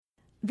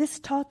This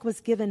talk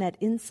was given at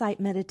Insight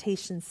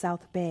Meditation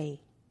South Bay.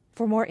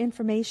 For more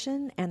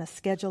information and a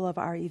schedule of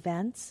our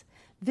events,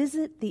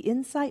 visit the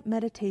Insight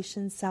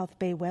Meditation South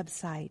Bay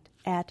website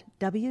at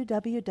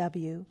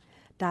www.imsb.org.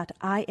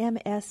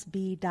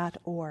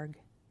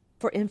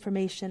 For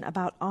information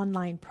about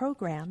online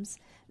programs,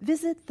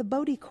 visit the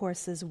Bodhi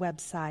Courses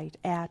website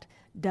at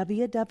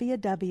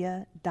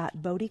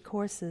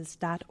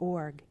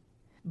www.bodhicourses.org.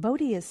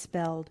 Bodhi is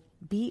spelled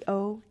Bodhi.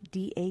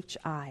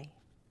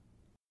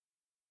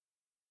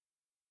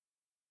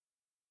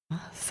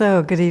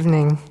 So, good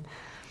evening,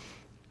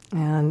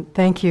 and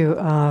thank you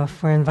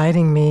for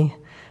inviting me,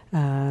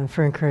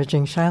 for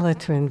encouraging Shyla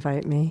to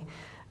invite me.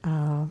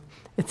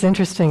 It's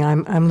interesting,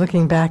 I'm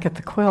looking back at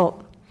the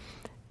quilt,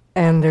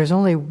 and there's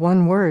only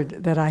one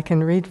word that I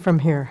can read from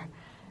here,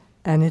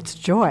 and it's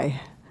joy.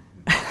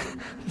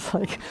 It's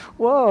like,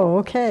 whoa,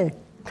 okay,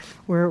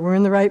 we're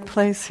in the right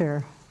place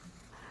here.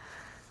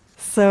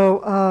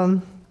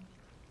 So,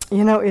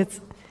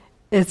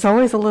 it's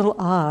always a little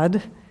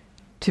odd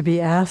to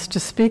be asked to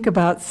speak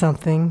about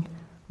something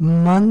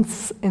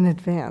months in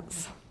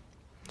advance,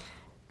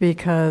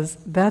 because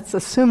that's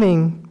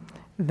assuming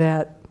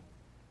that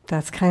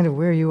that's kind of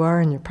where you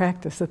are in your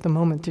practice at the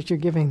moment that you're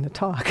giving the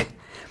talk.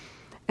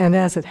 And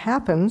as it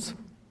happens,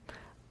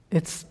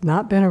 it's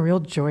not been a real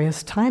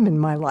joyous time in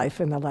my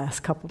life in the last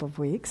couple of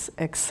weeks,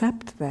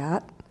 except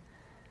that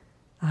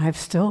I've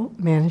still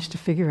managed to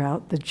figure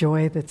out the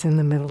joy that's in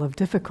the middle of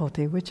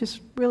difficulty, which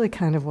is really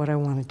kind of what I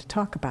wanted to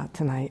talk about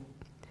tonight.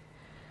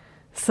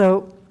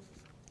 So,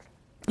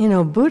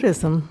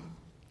 Buddhism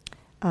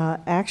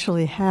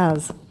actually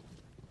has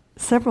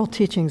several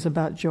teachings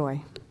about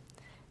joy.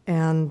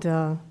 And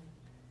the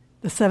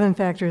 7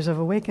 Factors of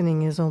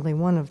Awakening is only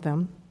one of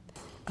them.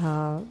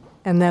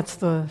 And that's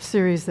the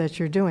series that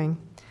you're doing.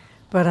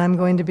 But I'm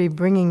going to be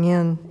bringing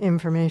in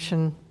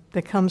information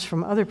that comes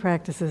from other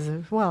practices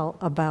as well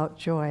about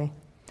joy.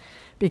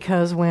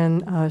 Because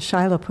when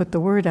Shyla put the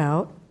word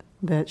out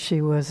that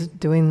she was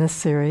doing this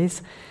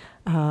series,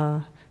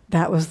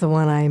 that was the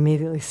one I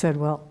immediately said,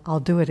 well, I'll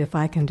do it if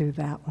I can do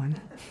that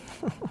one.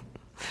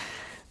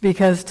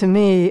 Because to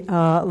me,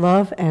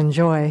 love and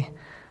joy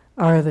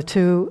are the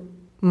 2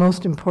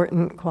 most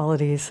important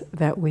qualities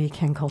that we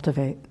can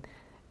cultivate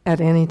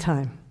at any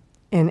time,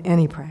 in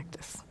any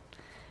practice.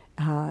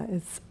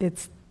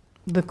 It's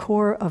the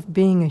core of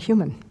being a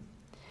human.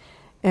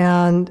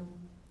 And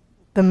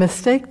the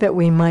mistake that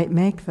we might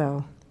make,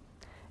 though,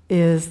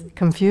 is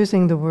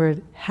confusing the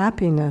word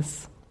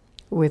happiness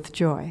with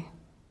joy.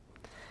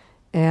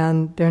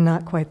 And they're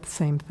not quite the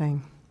same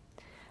thing.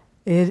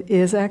 It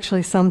is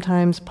actually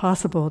sometimes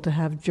possible to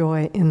have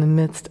joy in the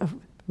midst of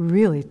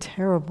really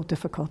terrible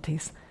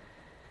difficulties,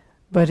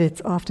 but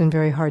it's often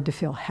very hard to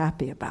feel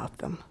happy about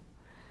them.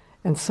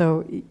 And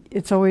so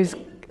it's always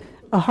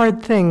a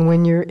hard thing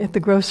when you're at the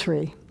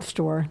grocery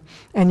store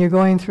and you're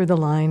going through the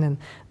line and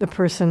the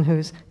person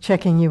who's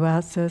checking you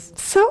out says,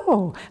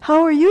 "So,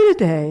 how are you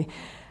today?"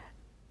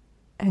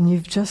 And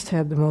you've just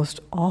had the most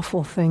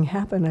awful thing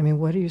happen. I mean,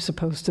 what are you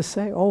supposed to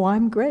say? "Oh,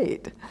 I'm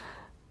great."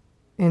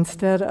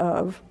 Instead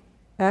of,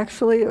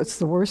 "Actually, it's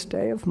the worst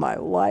day of my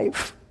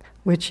life,"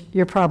 which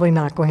you're probably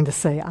not going to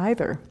say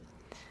either.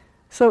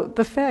 So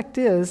the fact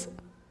is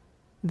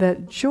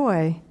that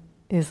joy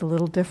is a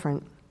little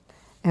different.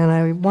 And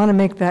I want to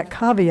make that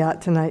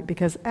caveat tonight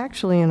because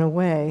actually, in a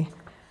way,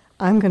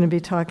 I'm going to be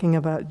talking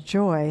about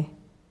joy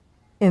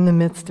in the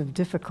midst of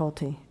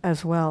difficulty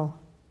as well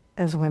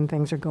as when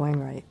things are going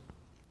right.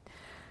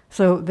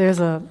 So there's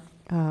a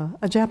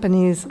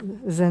Japanese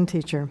Zen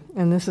teacher,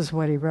 and this is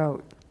what he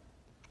wrote.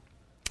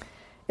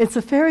 "It's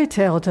a fairy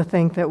tale to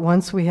think that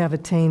once we have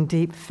attained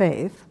deep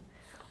faith,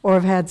 or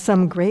have had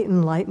some great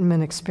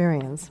enlightenment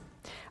experience,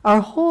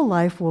 our whole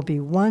life will be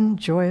one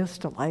joyous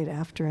delight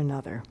after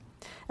another,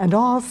 and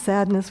all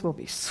sadness will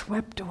be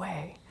swept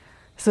away,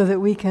 so that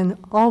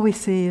all we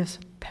see is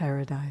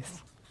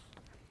paradise.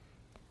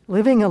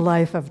 Living a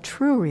life of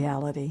true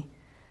reality,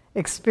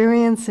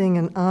 experiencing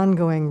an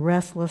ongoing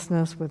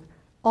restlessness with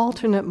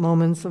alternate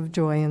moments of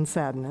joy and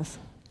sadness.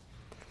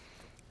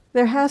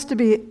 There has to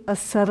be a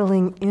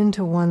settling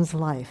into one's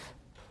life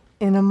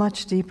in a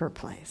much deeper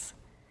place,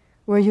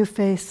 where you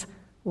face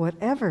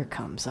whatever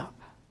comes up.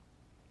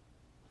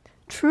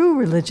 True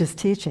religious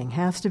teaching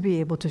has to be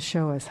able to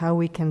show us how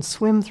we can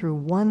swim through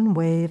one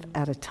wave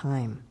at a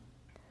time.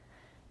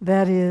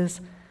 That is,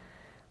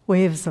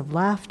 waves of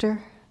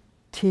laughter,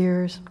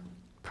 tears,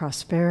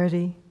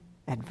 prosperity,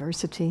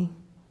 adversity.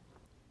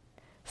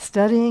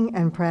 Studying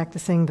and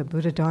practicing the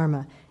Buddha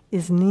Dharma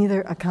is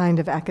neither a kind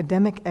of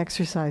academic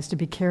exercise to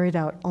be carried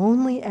out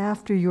only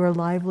after your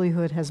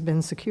livelihood has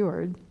been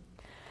secured,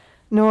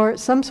 nor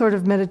some sort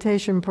of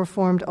meditation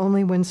performed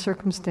only when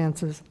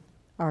circumstances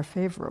are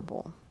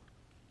favorable.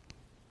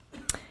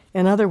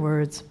 In other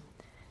words,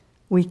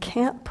 we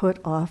can't put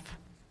off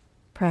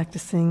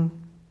practicing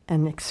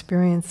and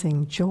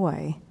experiencing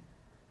joy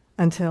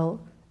until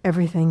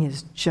everything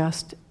is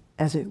just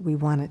as we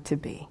want it to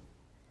be.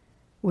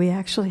 We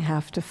actually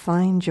have to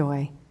find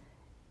joy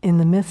in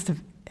the midst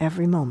of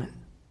every moment.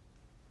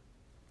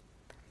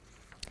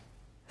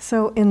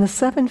 So in the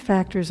 7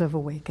 factors of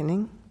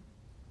awakening,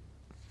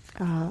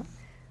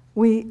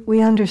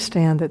 we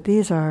understand that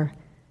these are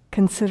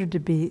considered to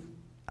be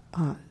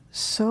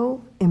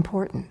so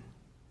important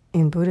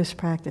in Buddhist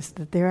practice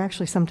that they're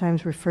actually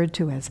sometimes referred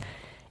to as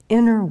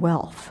inner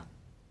wealth,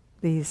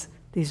 these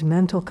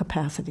mental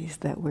capacities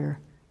that we're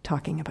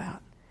talking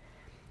about.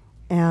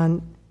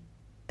 And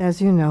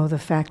as you know, the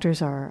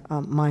factors are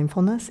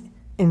mindfulness,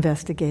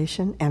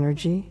 investigation,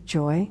 energy,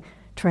 joy,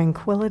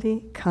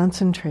 tranquility,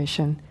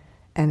 concentration,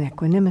 and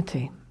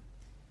equanimity.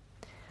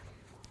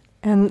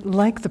 And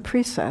like the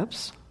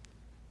precepts,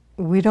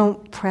 we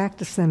don't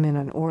practice them in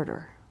an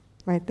order,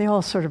 right? They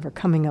all sort of are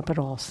coming up at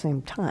all the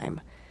same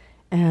time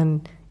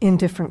and in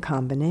different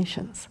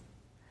combinations.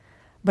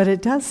 But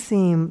it does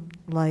seem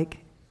like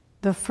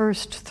the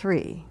first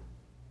 3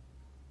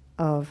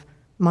 of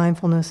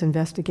mindfulness,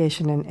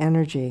 investigation, and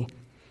energy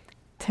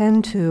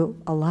tend to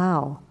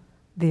allow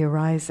the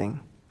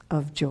arising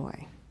of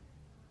joy.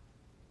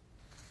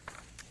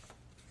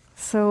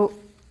 So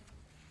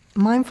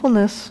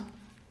mindfulness,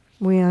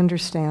 we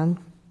understand,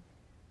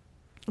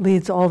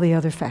 leads all the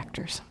other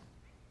factors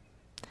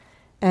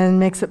and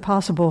makes it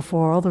possible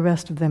for all the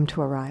rest of them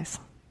to arise.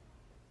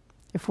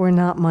 If we're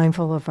not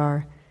mindful of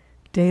our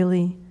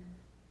daily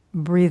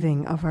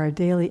breathing, of our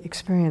daily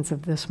experience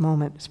of this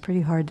moment, it's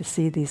pretty hard to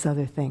see these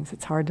other things.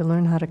 It's hard to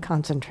learn how to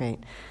concentrate.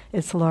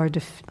 It's hard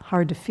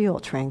to feel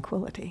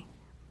tranquility.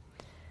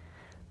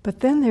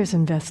 But then there's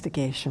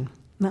investigation.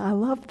 Now, I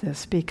love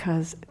this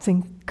because it's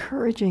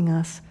encouraging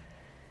us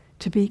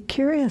to be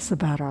curious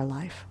about our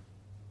life.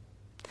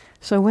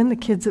 So when the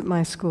kids at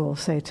my school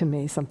say to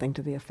me something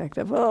to the effect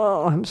of,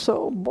 "Oh, I'm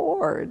so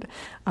bored,"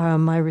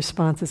 my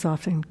response is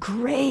often,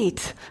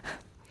 "Great!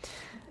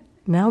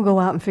 Now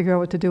go out and figure out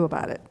what to do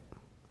about it."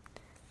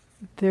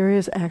 There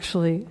is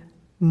actually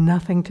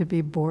nothing to be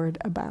bored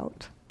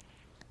about.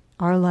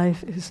 Our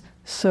life is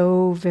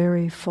so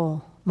very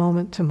full,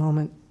 moment to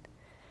moment.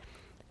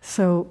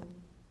 So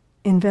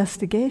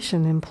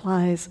investigation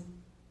implies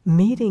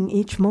meeting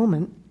each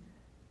moment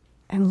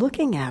and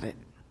looking at it,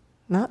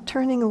 not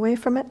turning away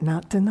from it,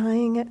 not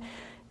denying it.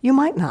 You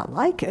might not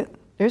like it.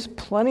 There's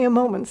plenty of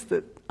moments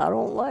that I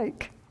don't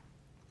like.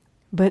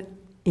 But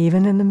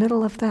even in the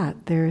middle of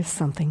that, there is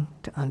something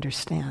to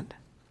understand.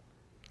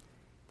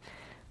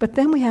 But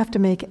then we have to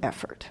make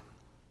effort.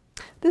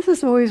 This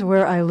is always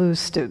where I lose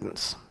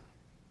students.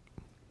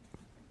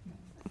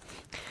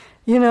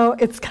 You know,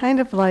 it's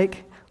kind of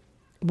like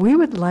we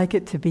would like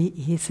it to be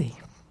easy.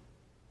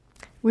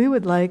 We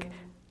would like,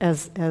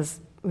 as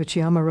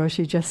Uchiyama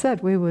Roshi just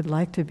said, we would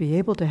like to be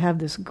able to have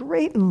this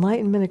great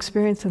enlightenment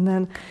experience and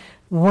then,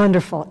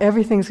 wonderful,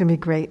 everything's going to be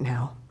great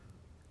now.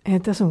 And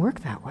it doesn't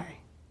work that way.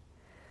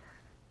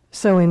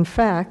 So in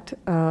fact,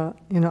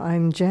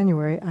 in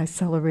January, I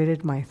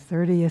celebrated my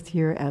 30th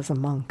year as a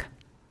monk.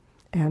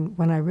 And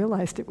when I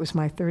realized it was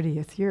my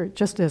 30th year,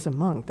 just as a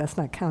monk, that's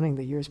not counting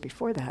the years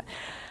before that,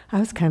 I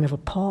was kind of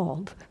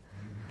appalled.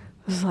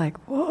 I was like,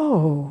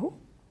 whoa,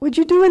 what'd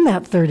you do in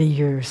that 30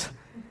 years?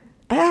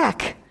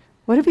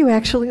 What have you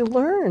actually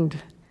learned?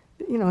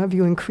 Have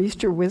you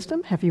increased your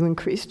wisdom? Have you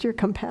increased your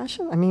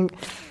compassion? I mean,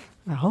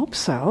 I hope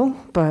so,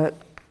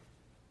 but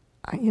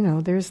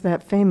there's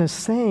that famous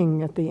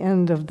saying at the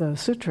end of the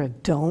sutra,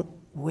 don't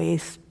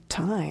waste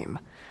time.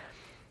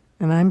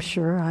 And I'm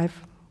sure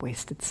I've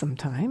wasted some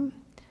time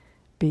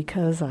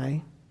because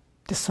I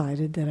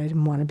decided that I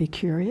didn't want to be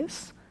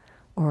curious,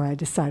 or I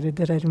decided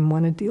that I didn't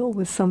want to deal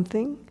with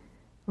something,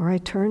 or I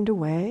turned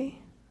away,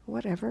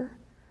 whatever.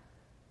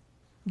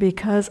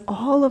 Because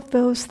all of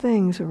those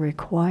things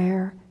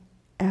require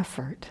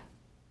effort.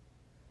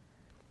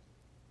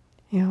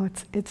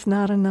 It's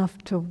not enough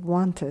to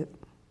want it.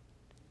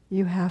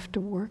 You have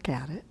to work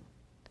at it.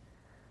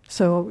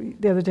 So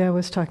the other day I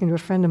was talking to a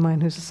friend of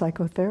mine who's a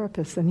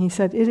psychotherapist, and he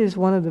said it is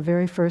one of the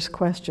very first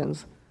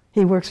questions.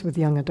 He works with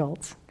young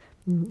adults,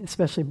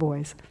 especially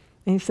boys.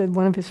 And he said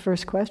one of his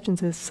first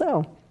questions is,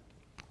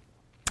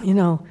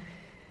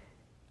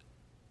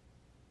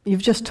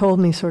 you've just told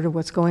me sort of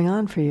what's going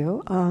on for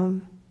you.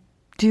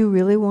 Do you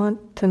really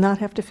want to not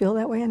have to feel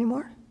that way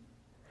anymore?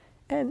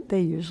 And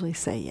they usually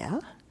say, yeah.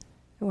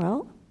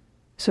 Well,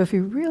 so if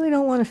you really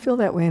don't want to feel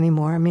that way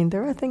anymore,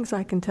 there are things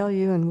I can tell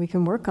you and we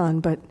can work on,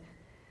 but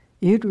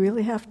you'd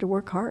really have to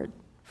work hard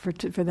for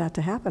that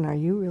to happen. Are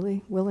you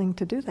really willing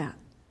to do that?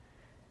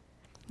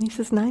 And he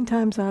says 9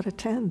 times out of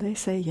 10, they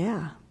say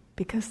yeah,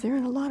 because they're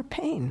in a lot of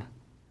pain.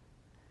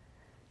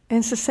 And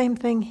it's the same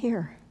thing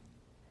here.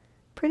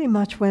 Pretty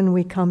much when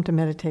we come to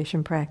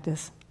meditation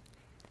practice,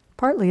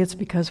 partly it's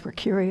because we're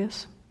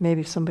curious.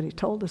 Maybe somebody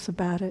told us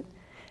about it.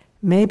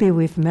 Maybe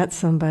we've met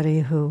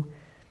somebody who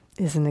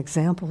is an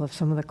example of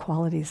some of the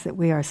qualities that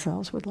we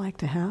ourselves would like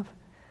to have.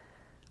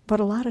 But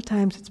a lot of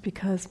times it's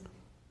because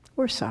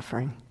we're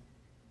suffering.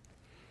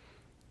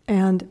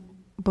 And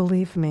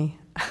believe me,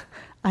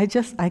 I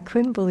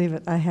couldn't believe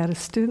it. I had a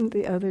student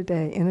the other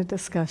day in a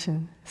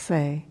discussion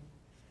say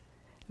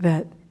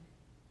that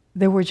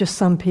there were just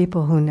some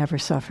people who never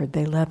suffered.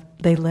 They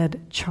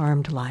led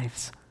charmed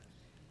lives.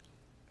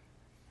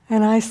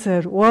 And I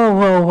said,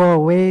 whoa,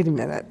 wait a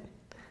minute.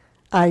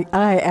 I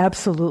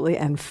absolutely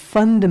and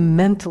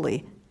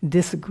fundamentally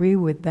disagree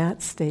with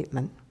that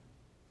statement.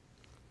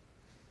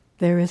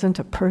 There isn't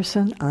a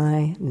person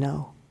I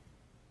know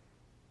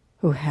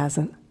who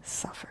hasn't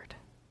suffered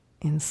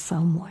in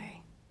some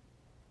way.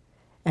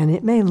 And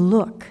it may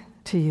look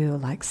to you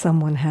like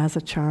someone has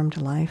a charmed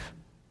life,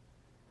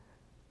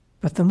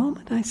 but the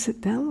moment I sit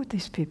down with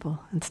these people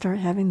and start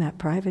having that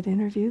private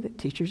interview that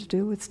teachers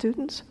do with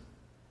students,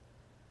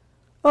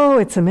 oh,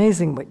 it's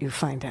amazing what you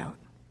find out.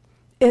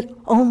 It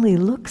only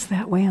looks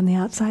that way on the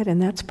outside,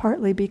 and that's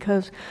partly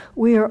because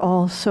we are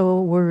all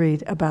so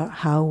worried about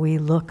how we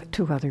look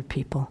to other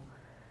people.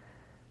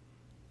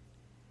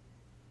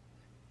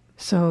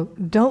 So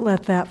don't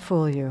let that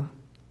fool you.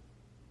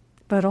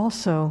 But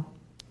also,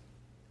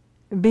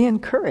 be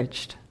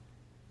encouraged.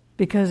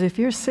 Because if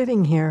you're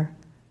sitting here,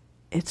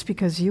 it's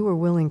because you were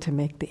willing to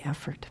make the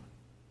effort.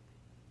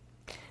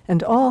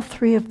 And all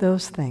three of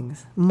those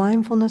things,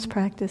 mindfulness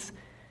practice,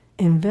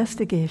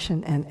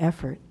 investigation, and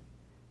effort,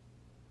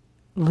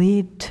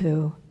 lead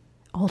to,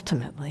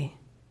 ultimately,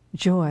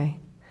 joy,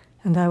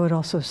 and I would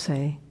also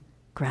say,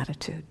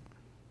 gratitude.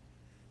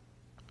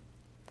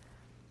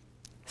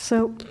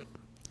 So,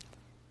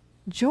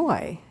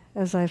 joy,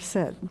 as I've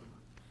said,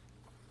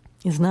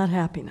 is not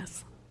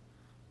happiness.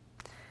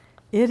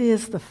 It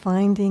is the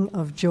finding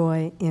of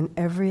joy in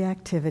every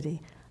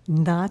activity,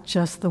 not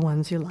just the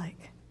ones you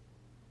like.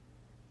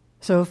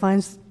 So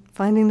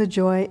finding the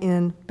joy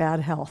in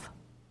bad health.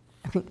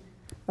 I mean,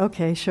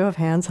 okay, show of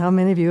hands, how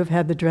many of you have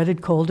had the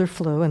dreaded cold or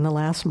flu in the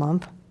last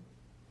month?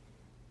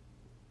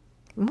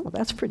 Oh,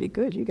 that's pretty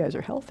good. You guys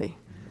are healthy.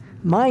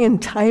 My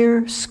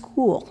entire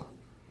school,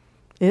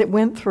 it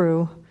went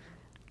through.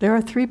 There are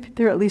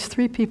at least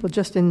three people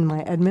just in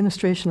my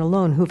administration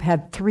alone who've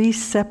had 3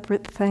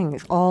 separate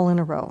things all in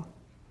a row.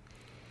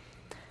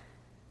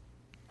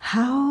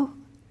 How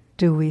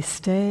do we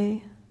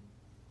stay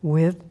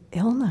with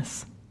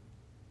illness?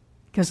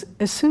 Because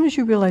as soon as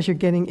you realize you're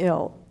getting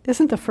ill,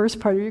 isn't the first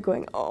part of you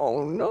going,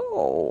 oh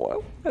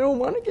no, I don't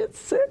want to get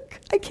sick.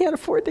 I can't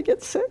afford to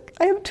get sick.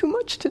 I have too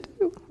much to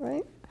do,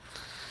 right?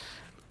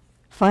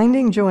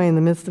 Finding joy in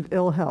the midst of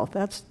ill health,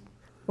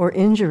 or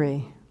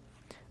injury.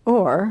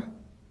 Or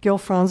Gil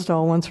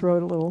Fronsdal once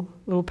wrote a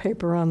little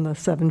paper on the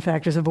 7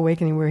 factors of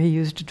awakening where he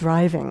used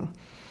driving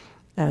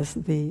as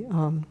the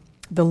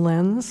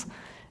lens,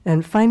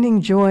 and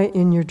finding joy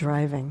in your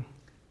driving.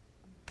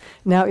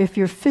 Now, if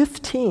you're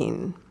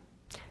 15,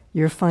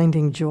 you're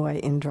finding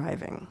joy in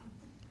driving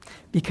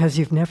because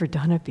you've never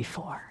done it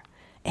before.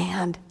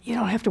 And you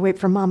don't have to wait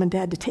for mom and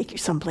dad to take you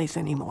someplace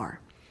anymore.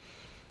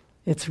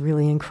 It's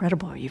really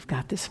incredible. You've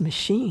got this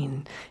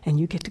machine and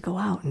you get to go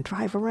out and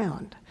drive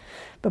around.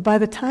 But by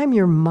the time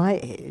you're my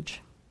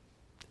age,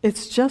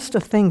 it's just a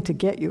thing to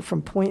get you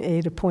from point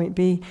A to point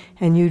B,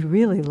 and you'd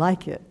really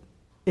like it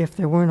if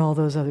there weren't all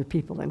those other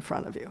people in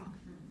front of you.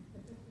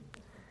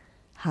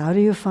 How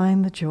do you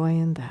find the joy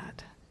in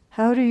that?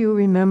 How do you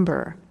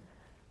remember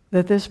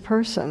that this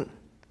person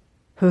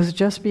who's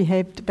just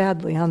behaved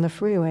badly on the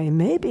freeway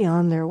may be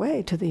on their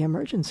way to the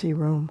emergency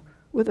room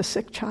with a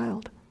sick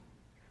child,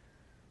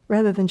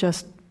 rather than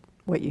just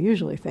what you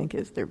usually think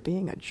is they're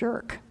being a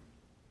jerk?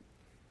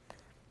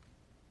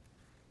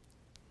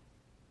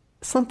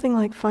 Something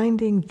like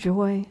finding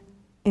joy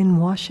in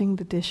washing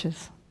the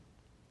dishes.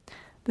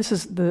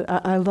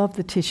 I love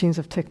the teachings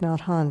of Thich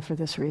Nhat Hanh for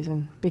this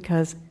reason,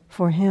 because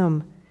for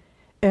him,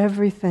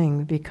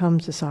 everything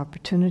becomes this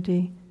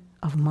opportunity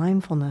of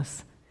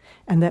mindfulness,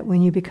 and that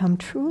when you become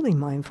truly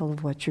mindful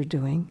of what you're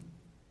doing,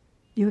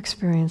 you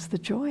experience the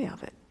joy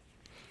of it.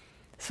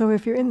 So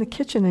if you're in the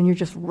kitchen and you're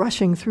just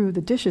rushing through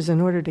the dishes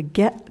in order to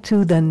get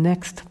to the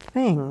next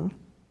thing,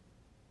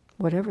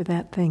 whatever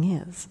that thing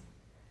is,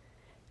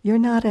 you're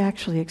not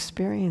actually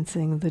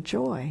experiencing the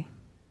joy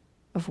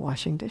of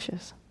washing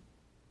dishes.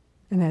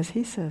 And as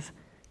he says,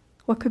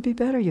 what could be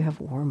better? You have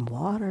warm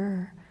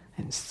water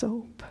and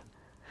soap,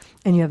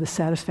 and you have the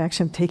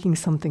satisfaction of taking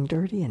something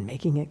dirty and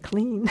making it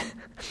clean.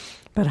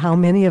 But how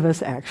many of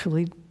us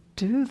actually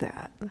do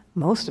that?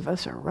 Most of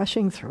us are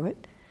rushing through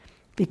it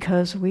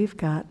because we've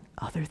got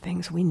other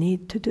things we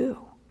need to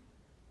do.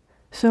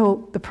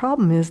 So the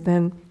problem is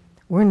then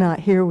we're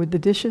not here with the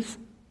dishes,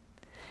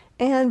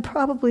 and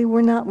probably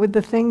we're not with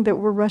the thing that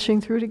we're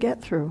rushing through to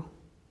get through.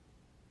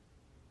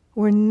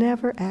 We're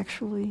never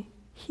actually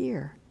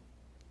here.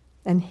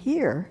 And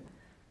here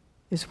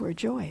is where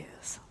joy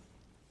is.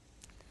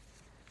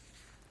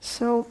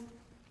 So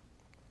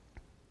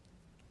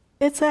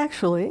it's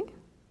actually,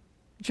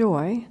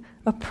 joy,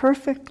 a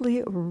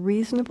perfectly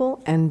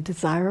reasonable and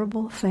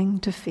desirable thing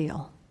to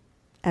feel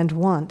and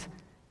want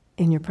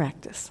in your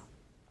practice.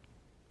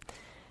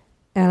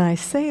 And I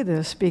say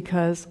this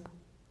because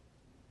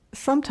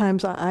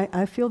sometimes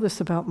I feel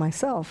this about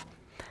myself,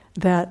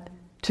 that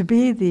to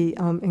be the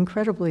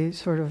incredibly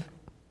sort of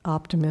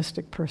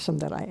optimistic person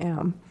that I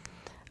am,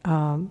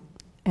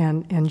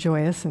 and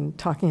joyous and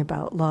talking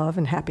about love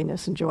and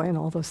happiness and joy and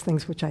all those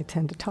things which I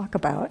tend to talk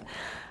about,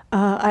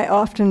 I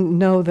often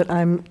know that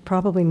I'm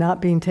probably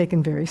not being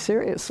taken very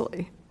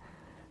seriously.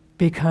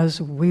 because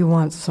we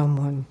want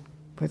someone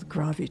with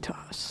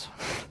gravitas.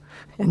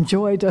 And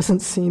joy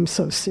doesn't seem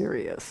so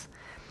serious.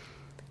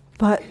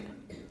 But,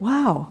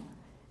 wow,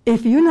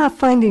 if you're not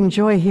finding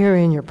joy here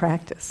in your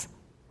practice,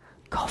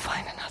 go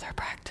find another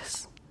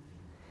practice.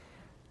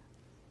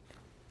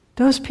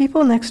 Those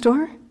people next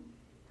door,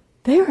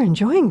 they are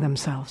enjoying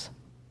themselves.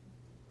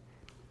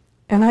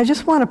 And I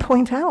just want to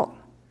point out,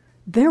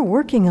 they're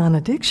working on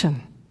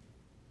addiction.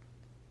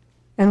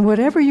 And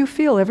whatever you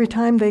feel every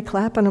time they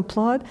clap and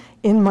applaud,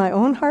 in my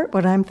own heart,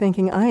 what I'm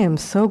thinking, I am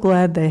so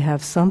glad they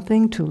have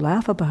something to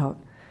laugh about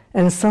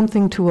and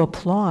something to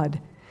applaud,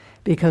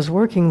 because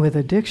working with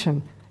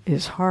addiction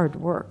is hard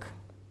work.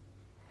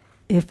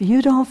 If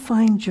you don't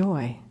find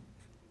joy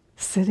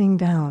sitting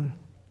down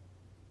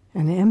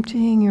and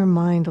emptying your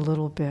mind a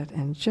little bit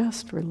and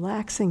just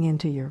relaxing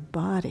into your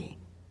body,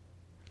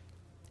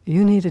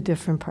 you need a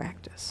different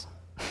practice.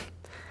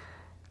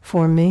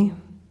 For me,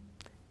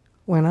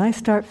 when I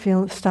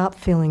stop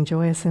feeling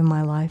joyous in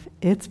my life,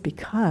 it's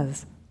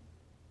because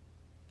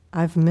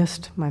I've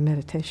missed my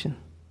meditation.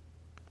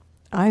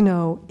 I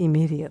know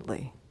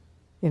immediately.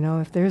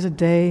 If there's a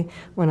day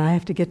when I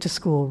have to get to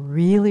school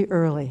really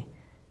early,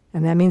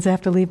 and that means I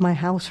have to leave my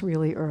house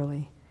really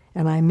early,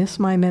 and I miss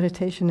my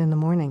meditation in the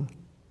morning,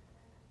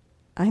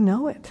 I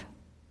know it.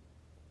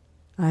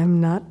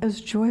 I'm not as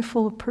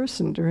joyful a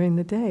person during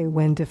the day.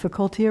 When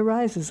difficulty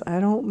arises, I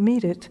don't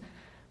meet it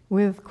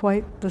with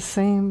quite the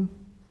same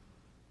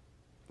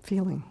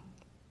feeling.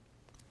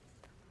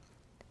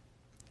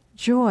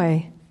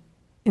 Joy,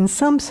 in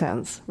some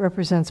sense,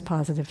 represents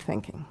positive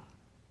thinking.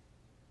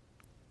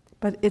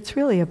 But it's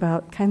really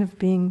about kind of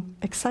being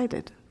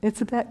excited. It's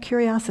about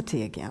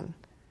curiosity again.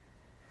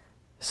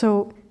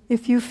 So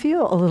if you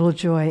feel a little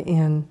joy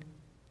in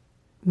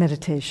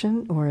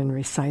meditation or in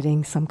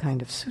reciting some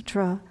kind of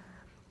sutra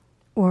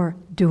or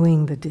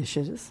doing the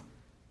dishes,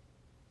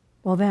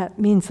 well, that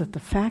means that the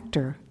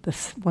factor,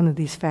 one of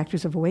these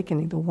factors of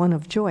awakening, the one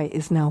of joy,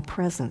 is now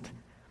present.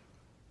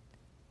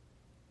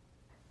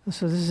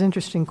 So this is an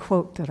interesting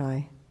quote that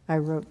I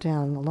wrote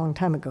down a long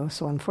time ago,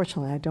 so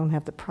unfortunately I don't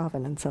have the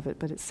provenance of it,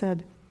 but it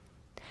said,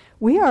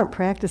 "We aren't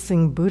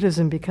practicing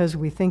Buddhism because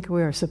we think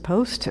we are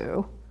supposed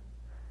to,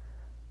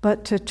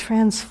 but to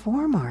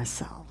transform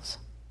ourselves,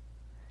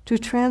 to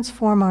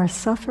transform our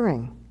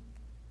suffering,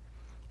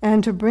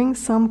 and to bring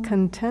some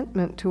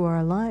contentment to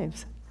our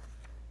lives.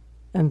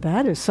 And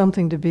that is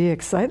something to be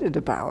excited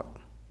about."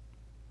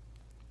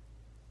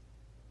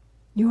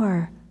 You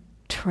are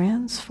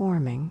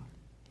transforming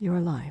your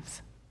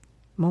lives,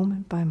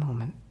 moment by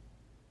moment.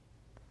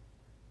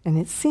 And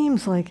it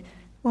seems like,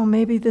 well,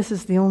 maybe this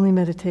is the only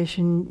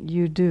meditation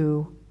you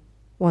do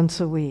once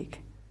a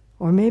week,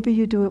 or maybe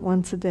you do it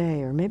once a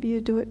day, or maybe you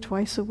do it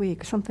twice a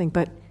week, or something,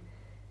 but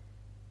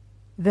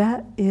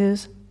that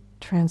is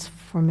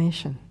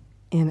transformation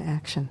in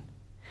action.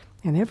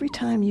 And every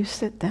time you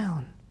sit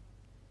down,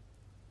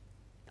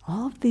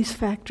 all of these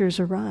factors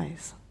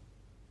arise,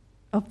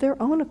 of their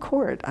own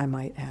accord, I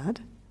might add.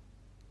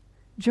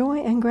 Joy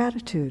and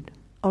gratitude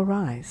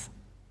arise.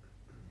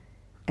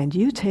 And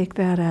you take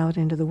that out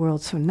into the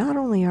world. So not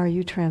only are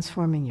you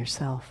transforming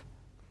yourself,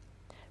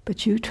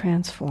 but you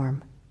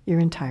transform your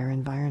entire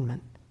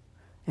environment.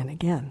 And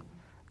again,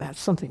 that's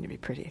something to be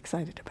pretty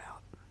excited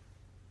about.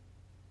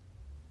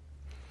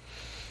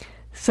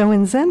 So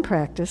in Zen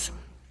practice,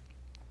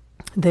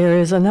 there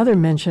is another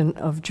mention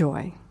of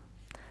joy.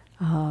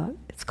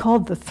 It's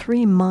called the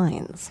three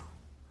minds.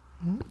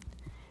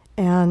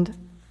 And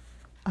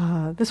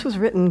this was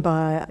written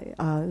by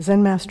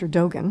Zen Master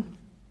Dogen,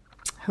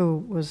 who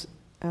was,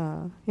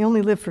 he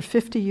only lived for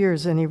 50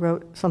 years, and he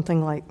wrote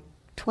something like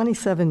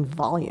 27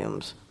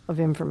 volumes of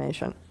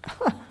information.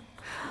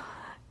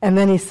 And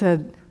then he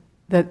said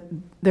that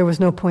there was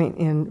no point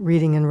in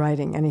reading and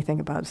writing anything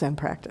about Zen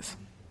practice.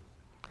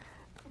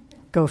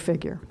 Go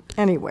figure.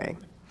 Anyway,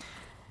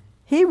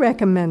 he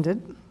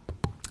recommended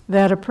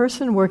that a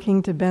person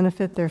working to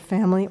benefit their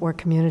family or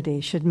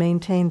community should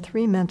maintain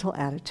three mental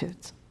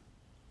attitudes,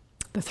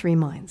 the three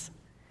minds: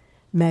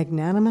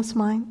 magnanimous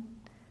mind,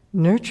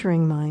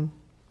 nurturing mind,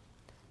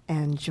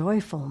 and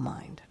joyful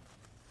mind.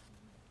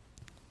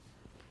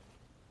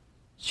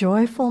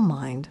 Joyful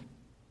mind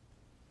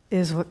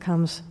is what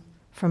comes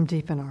from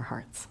deep in our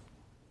hearts.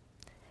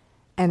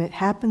 And it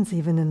happens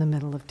even in the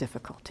middle of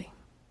difficulty.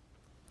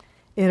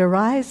 It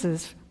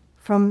arises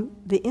from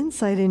the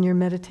insight in your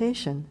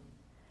meditation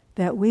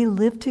that we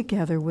live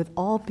together with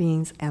all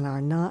beings and are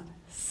not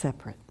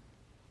separate.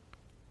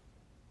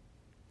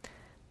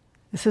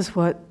 This is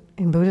what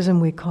in Buddhism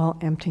we call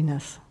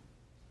emptiness.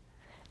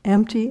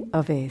 Empty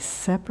of a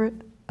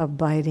separate,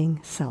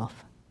 abiding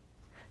self.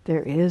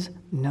 There is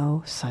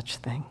no such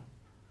thing.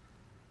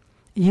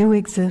 You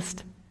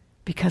exist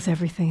because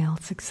everything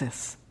else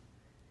exists.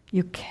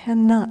 You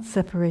cannot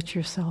separate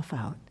yourself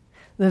out.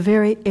 The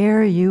very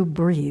air you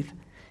breathe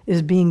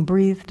is being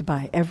breathed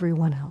by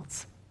everyone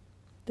else.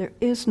 There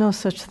is no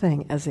such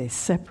thing as a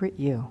separate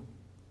you.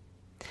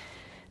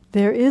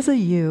 There is a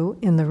you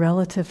in the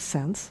relative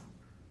sense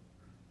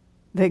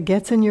that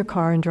gets in your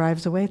car and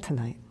drives away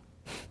tonight.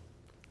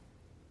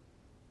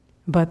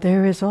 But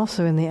there is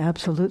also, in the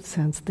absolute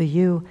sense, the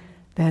you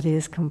that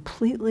is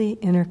completely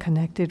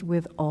interconnected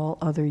with all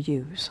other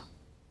yous.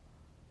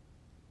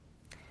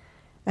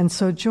 And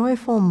so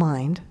joyful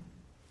mind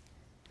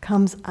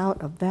comes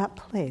out of that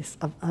place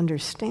of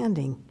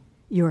understanding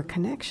your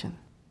connection.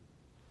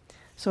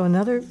 So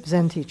another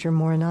Zen teacher,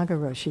 Morinaga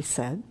Roshi,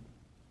 said,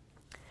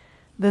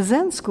 the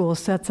Zen school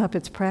sets up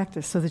its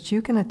practice so that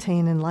you can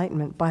attain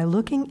enlightenment by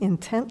looking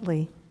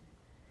intently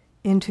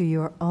into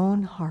your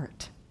own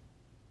heart.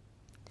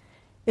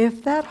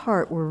 If that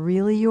heart were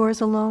really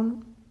yours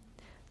alone,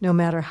 no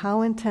matter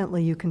how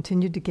intently you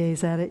continued to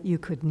gaze at it, you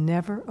could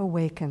never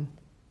awaken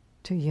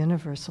to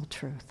universal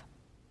truth.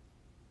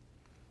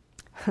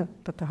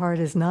 But the heart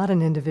is not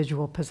an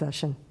individual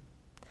possession.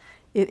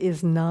 It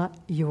is not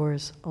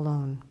yours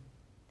alone.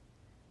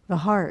 The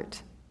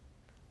heart,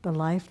 the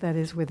life that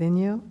is within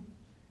you,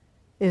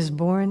 is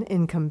born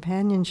in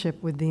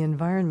companionship with the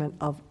environment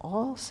of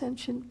all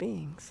sentient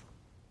beings.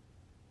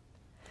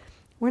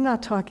 We're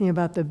not talking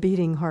about the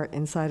beating heart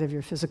inside of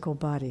your physical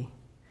body.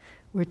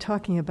 We're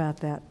talking about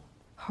that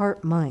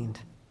heart-mind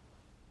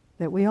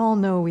that we all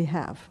know we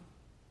have.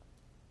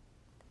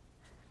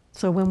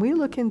 So when we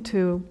look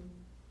into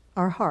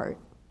our heart,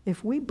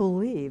 if we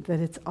believe that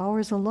it's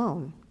ours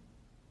alone,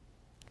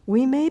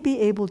 we may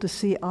be able to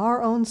see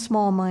our own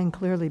small mind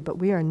clearly, but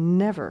we are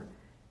never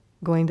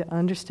going to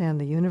understand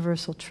the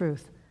universal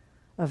truth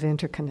of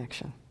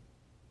interconnection.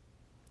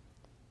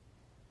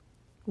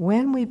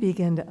 When we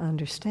begin to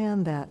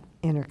understand that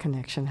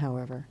interconnection,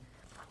 however,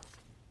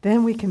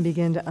 then we can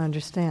begin to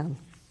understand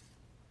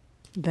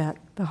that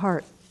the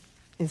heart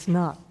is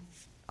not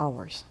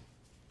ours.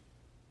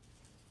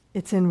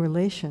 It's in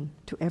relation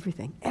to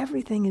everything.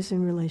 Everything is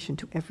in relation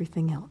to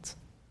everything else.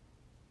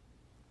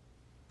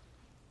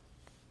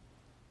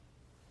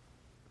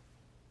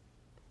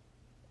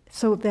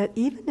 So that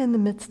even in the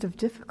midst of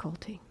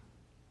difficulty,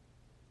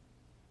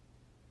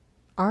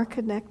 our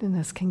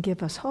connectedness can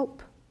give us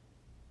hope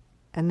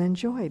and then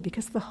joy,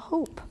 because the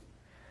hope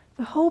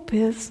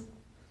is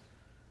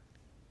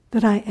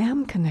that I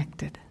am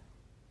connected,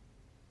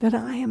 that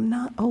I am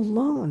not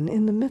alone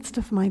in the midst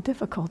of my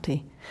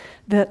difficulty,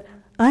 that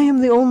I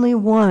am the only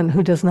one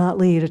who does not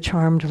lead a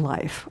charmed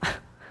life,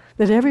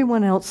 that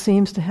everyone else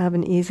seems to have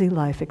an easy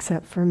life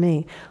except for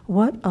me.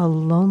 What a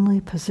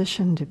lonely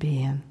position to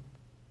be in.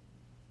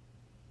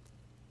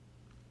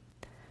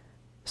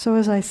 So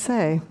as I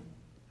say,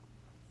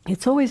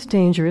 it's always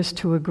dangerous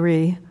to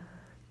agree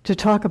to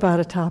talk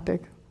about a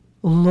topic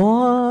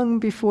long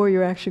before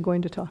you're actually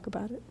going to talk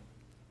about it.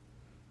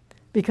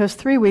 Because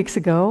 3 weeks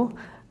ago,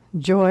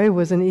 joy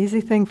was an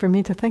easy thing for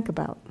me to think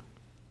about.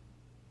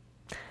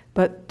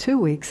 But 2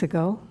 weeks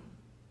ago,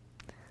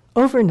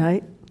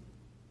 overnight,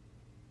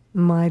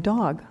 my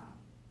dog,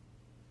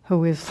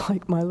 who is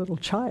like my little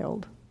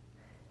child,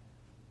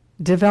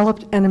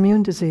 developed an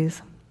immune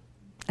disease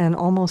and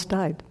almost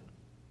died.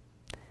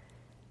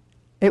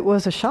 It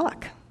was a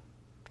shock.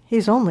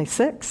 He's only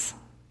 6,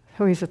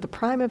 so he's at the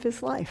prime of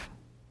his life.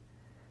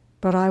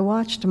 But I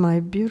watched my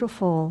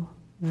beautiful,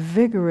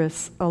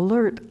 vigorous,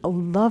 alert,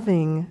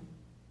 loving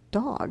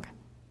dog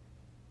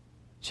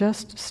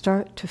just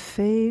start to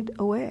fade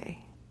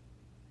away.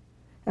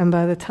 And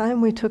by the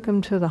time we took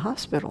him to the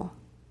hospital,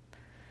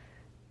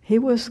 he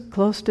was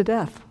close to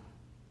death,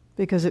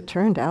 because it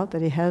turned out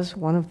that he has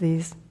one of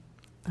these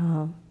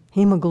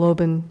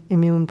hemoglobin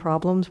immune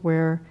problems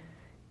where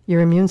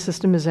your immune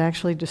system is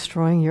actually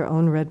destroying your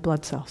own red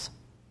blood cells.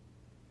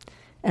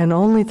 And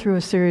only through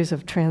a series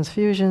of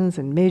transfusions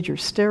and major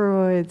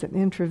steroids and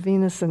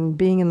intravenous and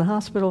being in the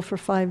hospital for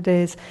 5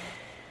 days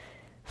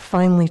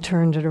finally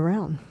turned it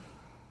around.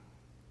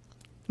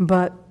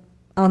 But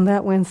on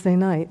that Wednesday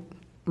night,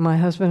 my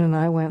husband and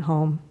I went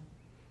home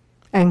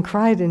and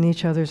cried in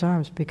each other's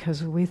arms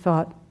because we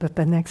thought that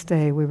the next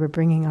day we were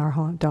bringing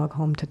our dog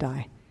home to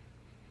die.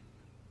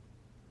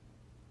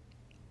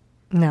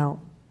 Now,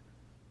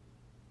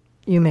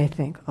 you may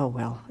think, oh,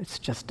 well, it's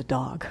just a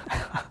dog,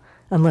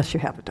 unless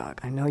you have a dog.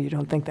 I know you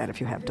don't think that if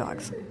you have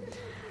dogs.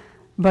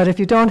 But if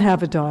you don't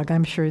have a dog,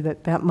 I'm sure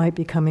that that might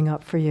be coming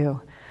up for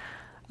you.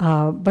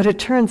 But it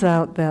turns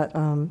out that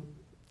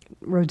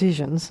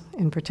Rhodesians,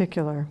 in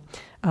particular,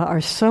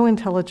 are so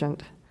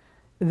intelligent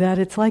that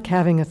it's like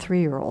having a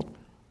 3-year-old.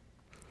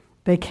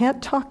 They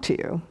can't talk to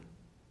you,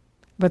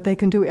 but they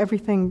can do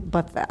everything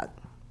but that.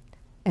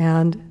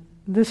 And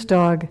this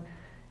dog,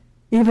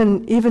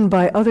 even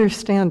by other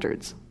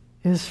standards,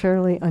 is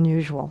fairly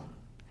unusual.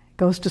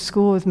 Goes to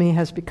school with me,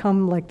 has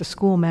become like the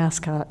school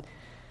mascot.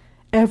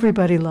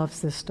 Everybody loves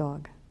this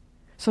dog.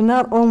 So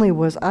not only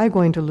was I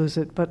going to lose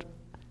it, but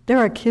there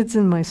are kids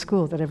in my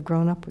school that have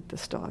grown up with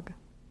this dog.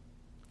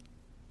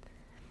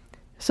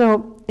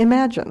 So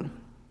imagine,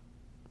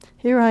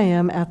 here I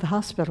am at the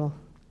hospital.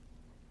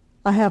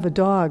 I have a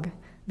dog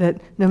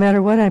that no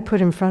matter what I put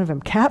in front of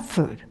him, cat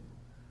food,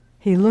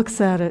 he looks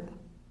at it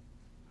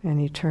and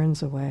he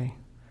turns away.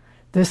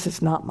 This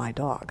is not my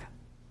dog.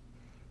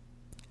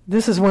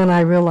 This is when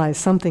I realize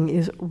something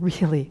is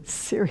really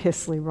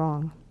seriously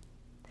wrong.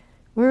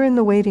 We're in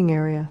the waiting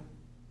area.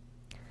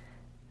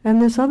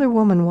 And this other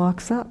woman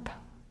walks up,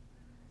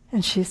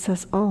 and she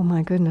says, "Oh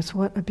my goodness,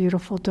 what a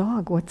beautiful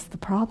dog. What's the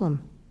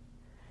problem?"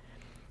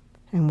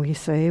 And we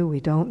say, "We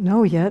don't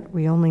know yet.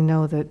 We only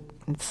know that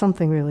it's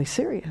something really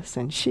serious."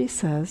 And she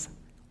says,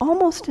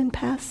 almost in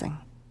passing,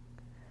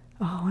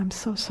 "Oh, I'm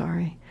so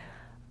sorry.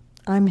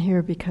 I'm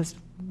here because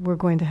we're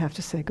going to have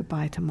to say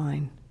goodbye to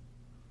mine."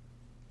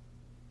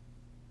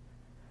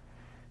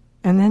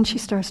 And then she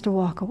starts to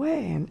walk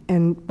away.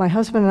 And my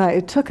husband and I,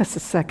 it took us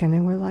a second,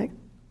 and we're like,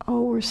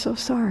 "Oh, we're so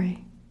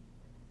sorry."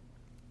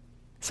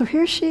 So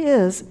here she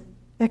is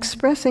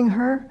expressing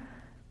her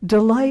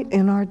delight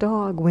in our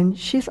dog when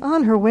she's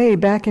on her way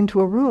back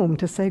into a room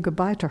to say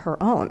goodbye to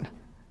her own.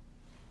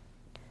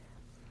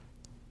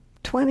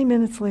 20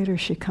 minutes later,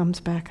 she comes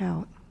back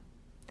out.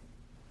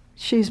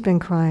 She's been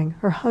crying.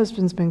 Her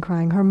husband's been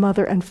crying. Her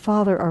mother and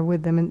father are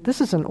with them. And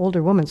this is an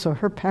older woman, so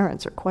her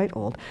parents are quite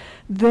old.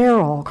 They're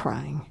all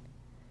crying.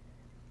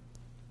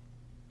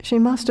 She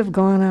must have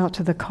gone out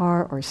to the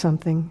car or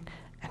something,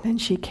 and then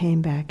she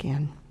came back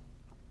in.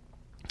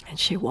 And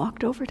she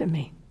walked over to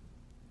me,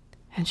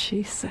 and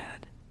she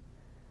said,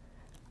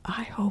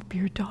 "I hope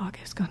your dog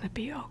is going to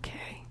be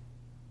okay.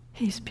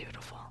 He's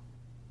beautiful."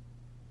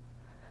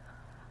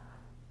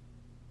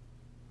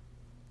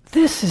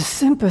 This is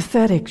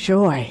sympathetic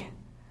joy.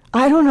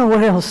 I don't know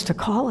what else to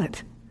call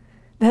it.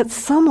 That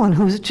someone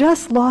who's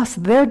just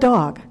lost their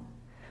dog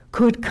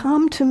could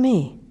come to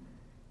me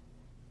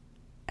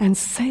and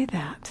say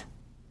that.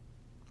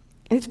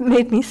 It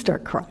made me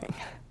start crying.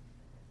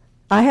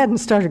 I hadn't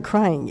started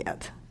crying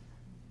yet.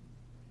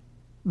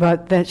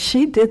 But that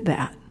she did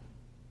that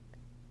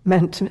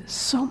meant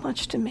so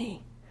much to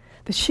me.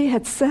 That she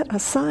had set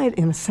aside,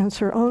 in a sense,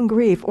 her own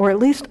grief, or at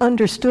least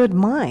understood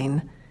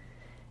mine,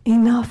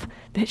 enough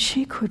that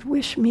she could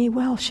wish me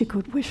well, she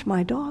could wish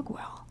my dog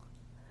well.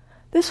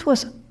 This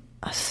was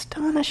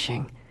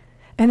astonishing.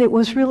 And it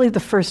was really the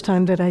first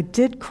time that I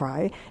did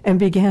cry and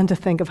began to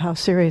think of how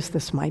serious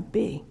this might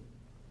be.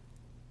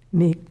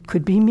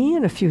 Could be me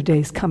in a few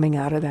days coming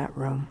out of that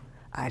room.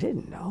 I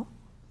didn't know.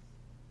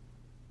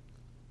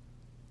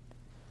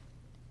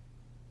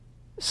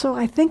 So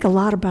I think a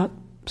lot about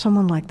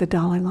someone like the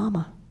Dalai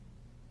Lama.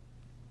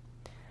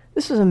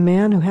 This is a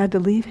man who had to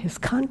leave his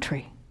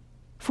country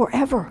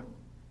forever,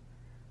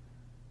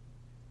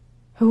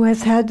 who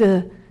has had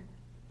to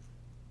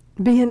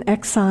be in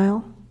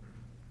exile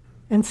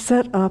and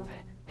set up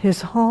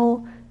his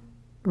whole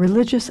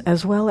religious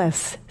as well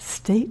as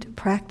state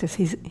practice.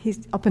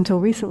 He's up until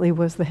recently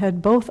was the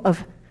head both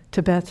of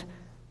Tibet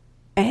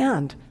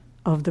and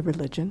of the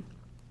religion.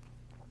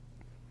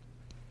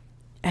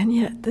 And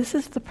yet, this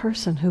is the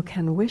person who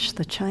can wish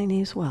the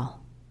Chinese well.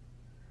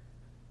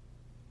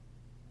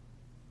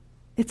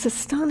 It's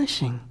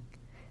astonishing,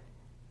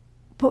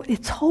 but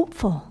it's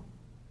hopeful.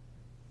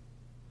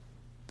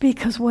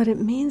 Because what it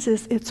means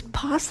is it's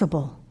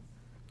possible.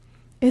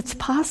 It's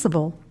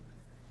possible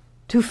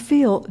to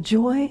feel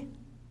joy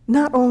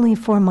not only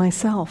for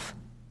myself,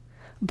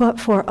 but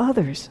for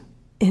others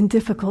in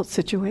difficult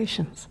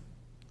situations.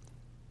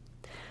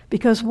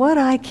 Because what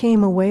I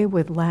came away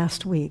with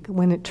last week,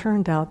 when it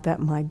turned out that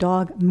my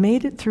dog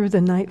made it through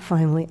the night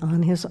finally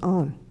on his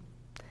own,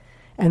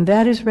 and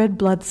that his red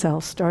blood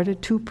cells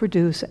started to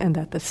produce, and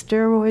that the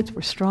steroids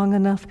were strong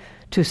enough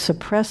to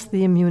suppress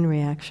the immune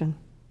reaction.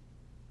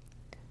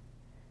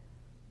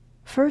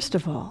 First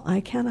of all, I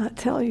cannot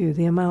tell you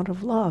the amount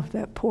of love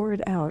that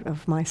poured out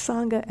of my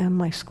Sangha and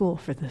my school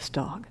for this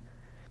dog.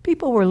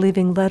 People were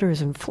leaving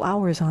letters and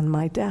flowers on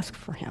my desk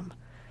for him,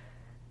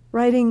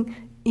 writing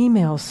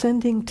emails,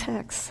 sending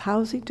texts,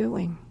 "How's he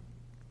doing?"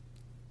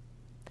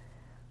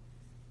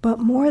 But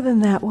more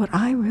than that, what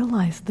I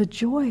realized, the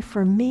joy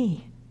for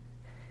me,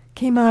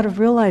 came out of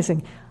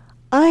realizing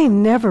I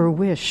never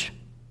wish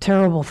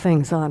terrible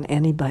things on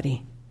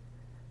anybody.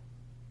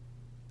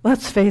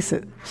 Let's face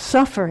it,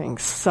 suffering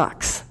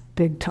sucks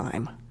big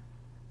time.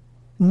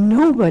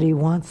 Nobody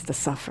wants to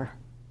suffer.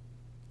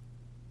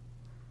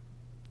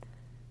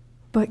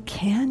 But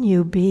can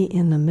you be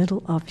in the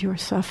middle of your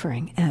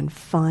suffering and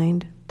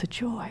find the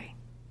joy?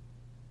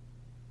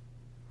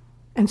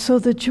 And so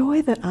the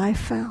joy that I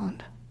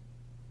found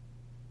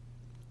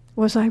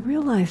was I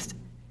realized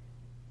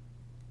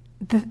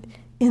that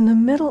in the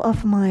middle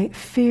of my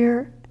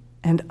fear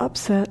and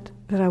upset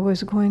that I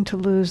was going to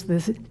lose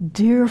this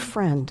dear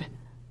friend,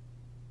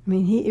 I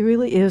mean, he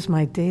really is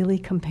my daily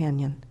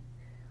companion,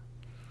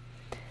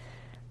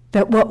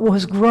 that what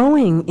was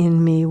growing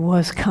in me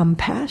was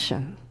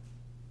compassion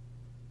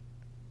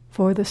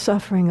for the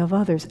suffering of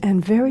others.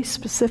 And very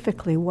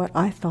specifically, what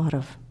I thought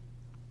of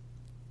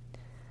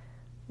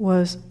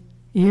was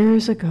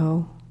years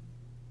ago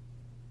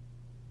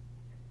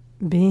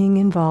being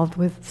involved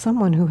with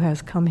someone who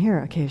has come here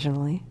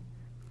occasionally,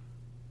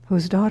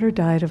 whose daughter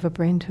died of a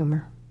brain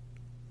tumor.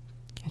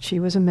 And she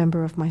was a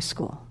member of my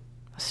school,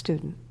 a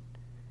student.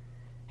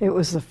 It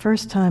was the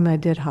first time I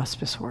did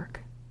hospice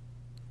work.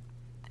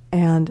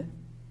 And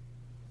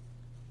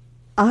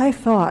I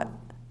thought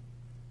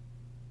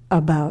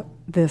about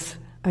this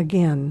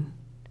again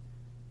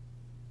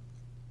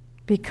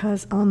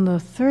Because on the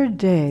third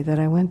day that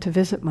I went to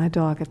visit my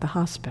dog at the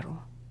hospital,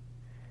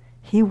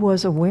 he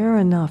was aware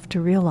enough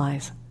to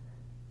realize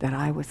that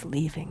I was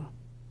leaving.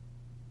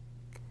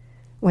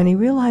 When he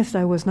realized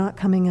I was not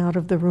coming out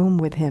of the room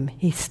with him,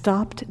 he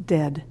stopped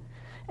dead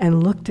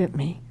and looked at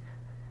me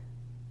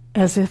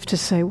as if to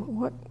say,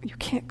 "What? You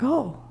can't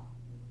go."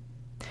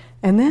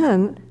 And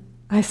then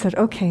I said,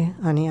 "Okay,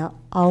 honey,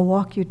 I'll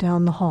walk you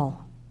down the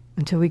hall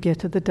until we get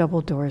to the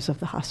double doors of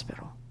the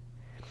hospital."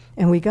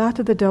 And we got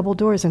to the double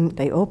doors, and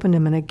they opened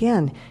them, and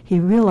again, he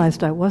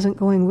realized I wasn't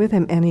going with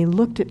him, and he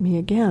looked at me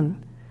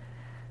again.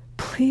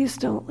 "Please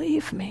don't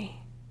leave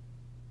me."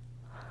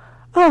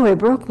 Oh, it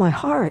broke my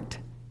heart.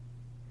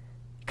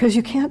 Because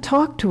you can't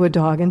talk to a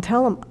dog and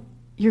tell him,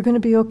 "You're going to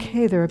be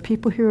okay. There are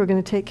people here who are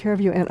going to take care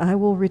of you, and I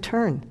will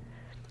return."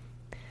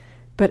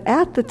 But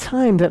at the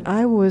time that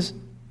I was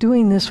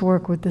doing this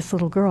work with this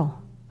little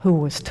girl, who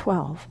was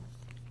 12,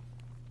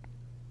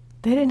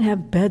 they didn't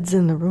have beds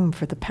in the room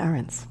for the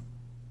parents.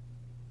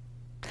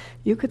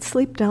 You could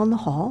sleep down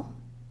the hall.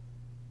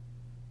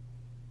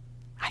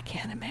 I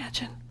can't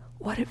imagine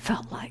what it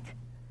felt like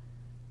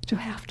to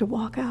have to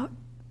walk out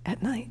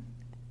at night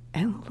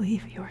and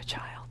leave your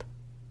child.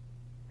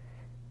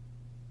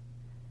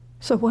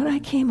 So what I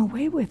came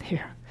away with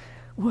here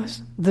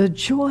was the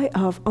joy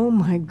of, oh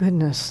my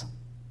goodness,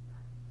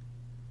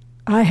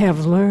 I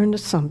have learned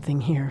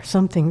something here,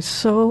 something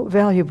so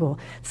valuable,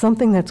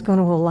 something that's going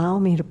to allow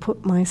me to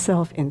put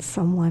myself in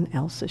someone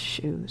else's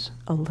shoes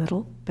a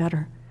little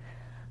better.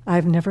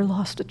 I've never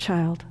lost a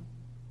child.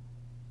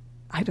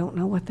 I don't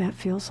know what that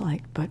feels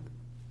like, but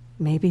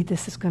maybe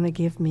this is going to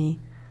give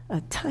me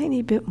a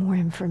tiny bit more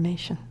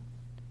information.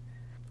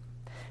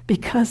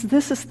 Because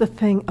this is the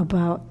thing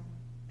about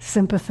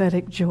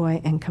sympathetic joy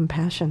and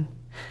compassion.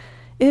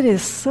 It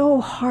is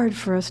so hard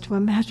for us to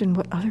imagine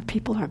what other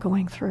people are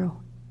going through,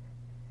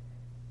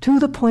 to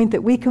the point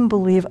that we can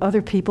believe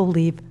other people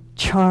lead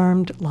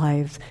charmed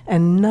lives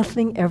and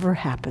nothing ever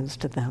happens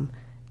to them,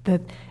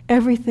 that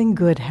everything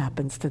good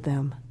happens to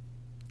them.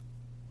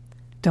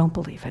 Don't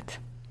believe it.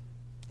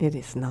 It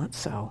is not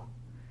so.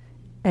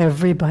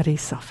 Everybody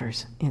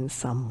suffers in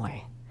some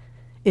way.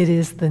 It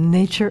is the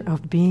nature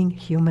of being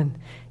human.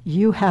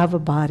 You have a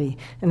body,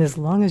 and as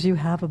long as you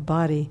have a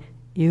body,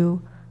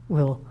 you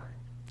will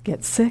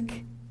get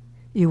sick,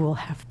 you will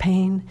have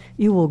pain,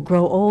 you will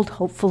grow old,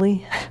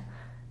 hopefully,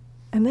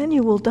 and then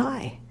you will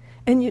die,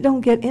 and you don't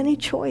get any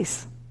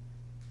choice.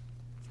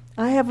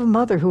 I have a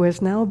mother who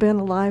has now been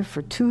alive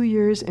for 2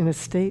 years in a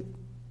state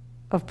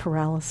of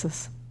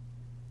paralysis.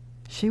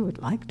 She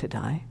would like to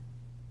die.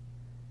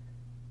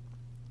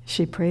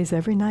 She prays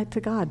every night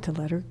to God to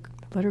let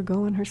her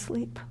go in her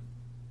sleep.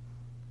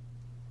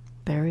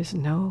 There is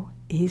no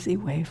easy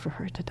way for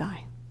her to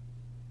die.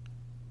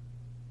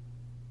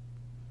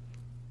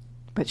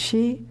 But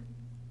she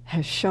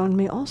has shown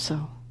me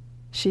also,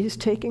 she is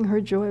taking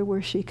her joy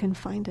where she can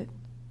find it.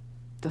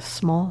 The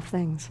small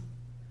things.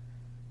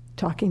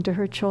 Talking to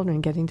her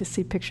children, getting to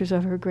see pictures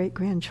of her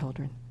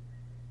great-grandchildren.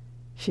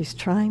 She's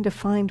trying to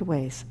find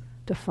ways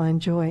to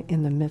find joy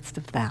in the midst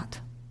of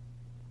that.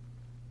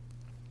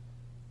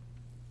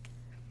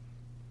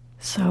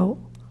 So,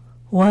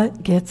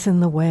 what gets in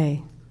the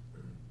way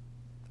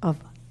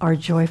of our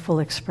joyful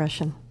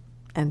expression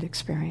and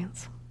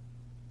experience?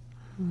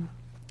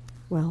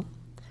 Well,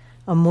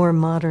 a more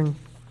modern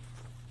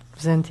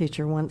Zen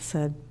teacher once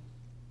said,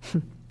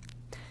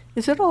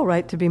 "Is it all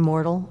right to be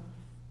mortal?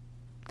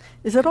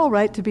 Is it all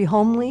right to be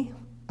homely?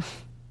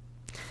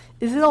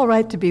 Is it all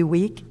right to be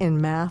weak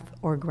in math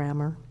or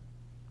grammar?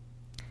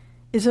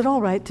 Is it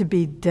all right to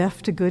be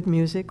deaf to good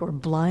music or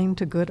blind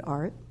to good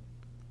art?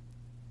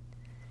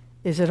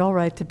 Is it all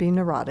right to be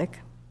neurotic?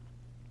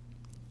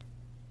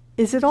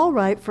 Is it all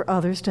right for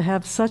others to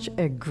have such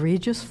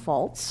egregious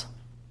faults?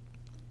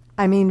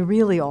 I mean,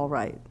 really all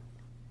right.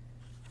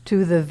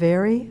 To the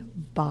very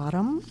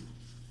bottom?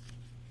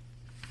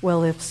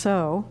 Well, if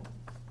so,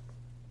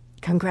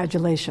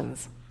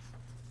 congratulations.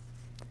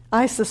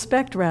 I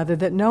suspect, rather,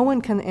 that no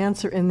one can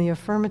answer in the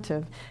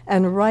affirmative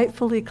and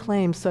rightfully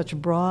claim such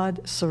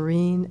broad,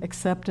 serene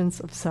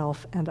acceptance of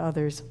self and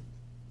others.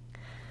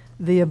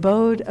 The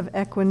abode of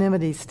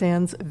equanimity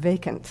stands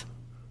vacant.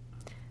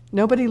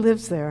 Nobody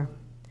lives there,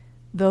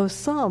 though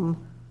some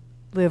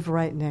live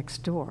right next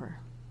door.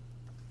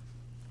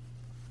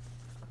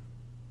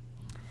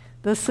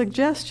 The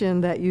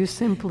suggestion that you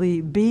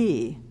simply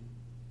be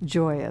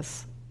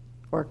joyous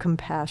or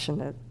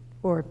compassionate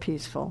or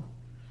peaceful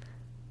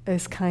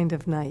is kind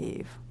of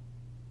naive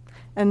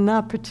and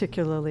not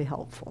particularly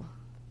helpful.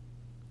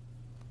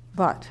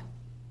 But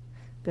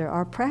there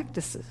are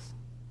practices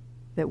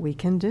that we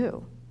can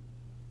do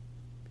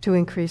to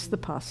increase the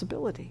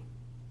possibility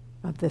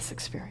of this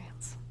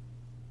experience.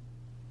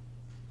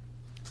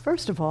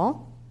 First of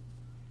all,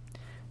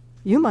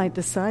 you might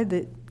decide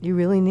that you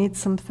really need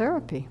some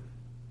therapy.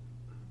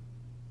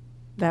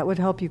 That would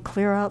help you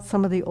clear out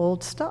some of the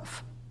old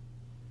stuff.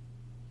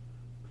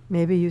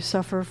 Maybe you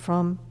suffer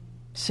from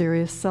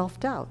serious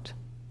self-doubt,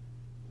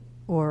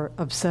 or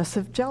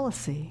obsessive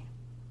jealousy,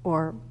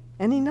 or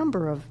any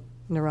number of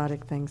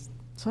neurotic things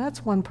So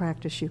that's one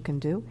practice you can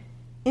do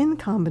in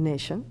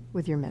combination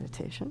with your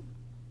meditation.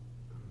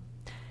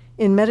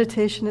 In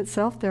meditation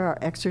itself, there are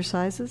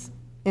exercises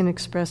in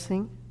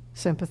expressing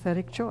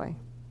sympathetic joy.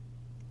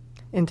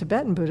 In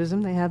Tibetan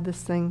Buddhism, they have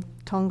this thing,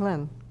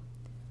 Tonglen,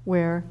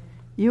 where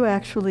you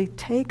actually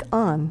take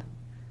on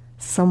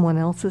someone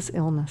else's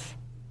illness.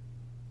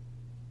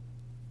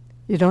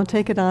 You don't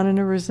take it on in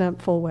a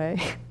resentful way.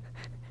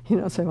 You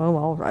don't say, oh,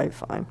 all right,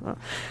 fine.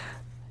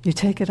 You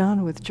take it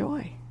on with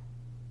joy.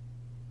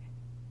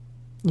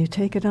 You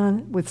take it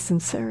on with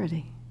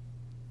sincerity.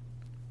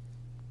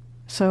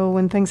 So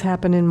when things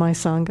happen in my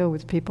Sangha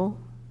with people,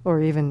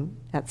 or even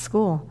at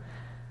school,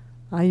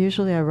 I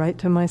write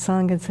to my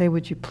Sangha and say,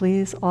 would you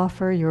please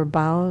offer your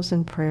bows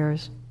and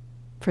prayers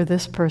for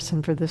this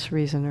person, for this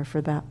reason, or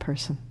for that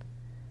person.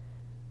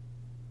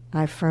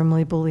 I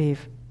firmly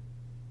believe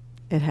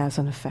it has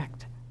an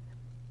effect.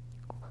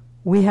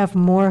 We have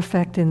more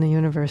effect in the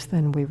universe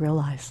than we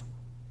realize.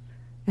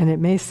 And it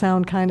may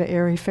sound kind of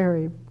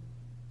airy-fairy,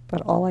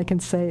 but all I can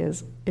say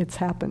is it's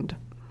happened.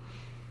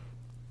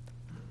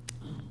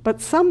 But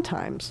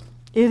sometimes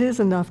it is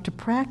enough to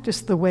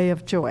practice the way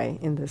of joy,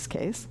 in this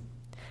case,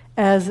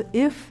 as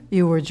if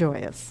you were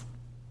joyous.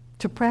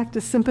 To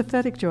practice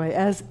sympathetic joy,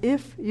 as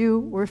if you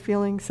were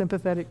feeling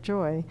sympathetic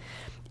joy,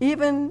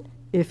 even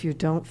if you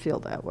don't feel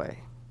that way.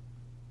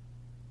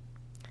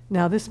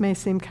 Now, this may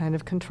seem kind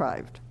of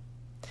contrived,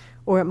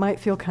 or it might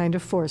feel kind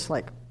of forced,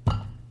 like,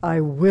 I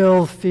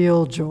will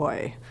feel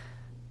joy.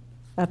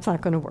 That's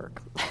not going to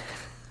work.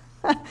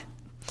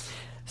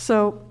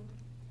 So,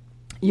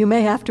 you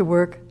may have to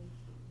work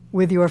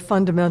with your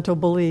fundamental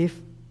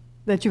belief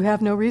that you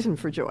have no reason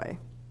for joy.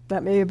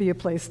 That may be a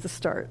place to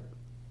start.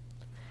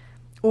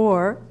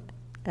 Or,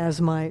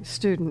 as my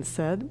student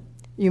said,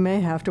 you may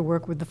have to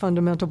work with the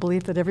fundamental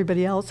belief that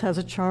everybody else has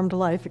a charmed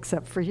life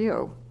except for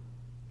you.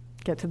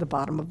 Get to the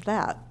bottom of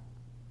that.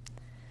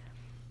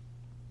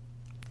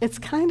 It's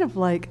kind of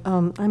like,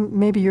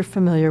 maybe you're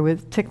familiar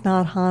with Thich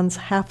Nhat Hanh's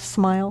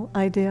half-smile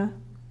idea.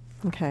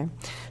 Okay,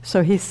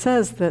 so he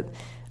says that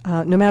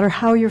no matter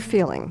how you're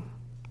feeling,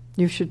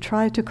 you should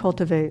try to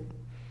cultivate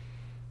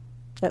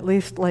at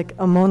least like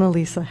a Mona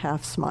Lisa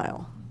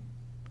half-smile.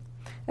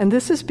 And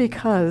this is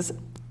because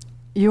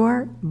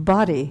your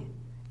body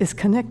is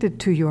connected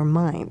to your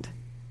mind.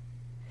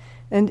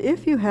 And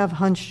if you have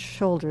hunched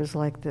shoulders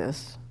like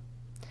this,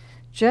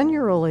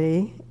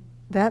 generally,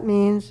 that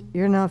means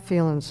you're not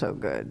feeling so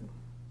good.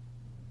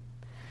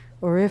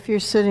 Or if you're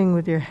sitting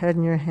with your head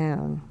in your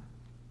hand,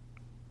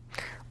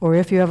 or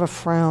if you have a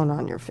frown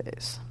on your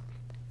face.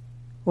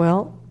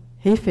 Well,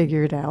 he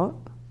figured out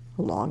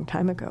a long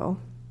time ago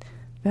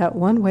that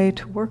one way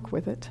to work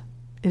with it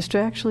is to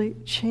actually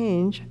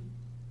change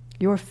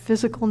your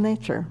physical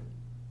nature,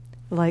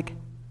 like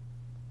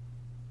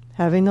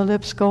having the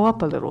lips go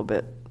up a little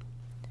bit,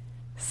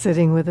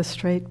 sitting with a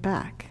straight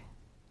back,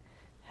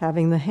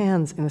 having the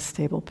hands in a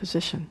stable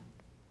position.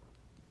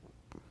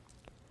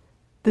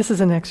 This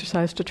is an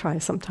exercise to try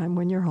sometime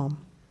when you're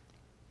home.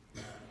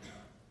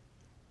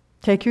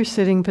 Take your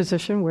sitting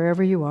position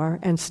wherever you are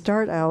and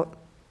start out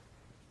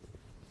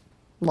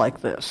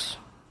like this.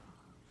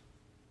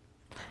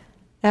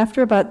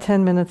 After about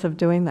 10 minutes of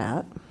doing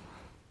that,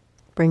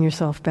 bring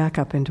yourself back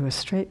up into a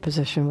straight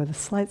position with a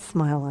slight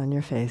smile on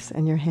your face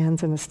and your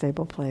hands in a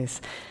stable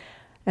place.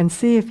 And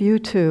see if you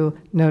too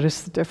notice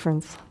the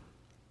difference.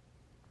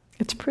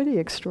 It's pretty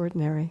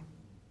extraordinary.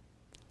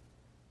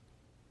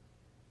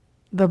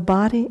 The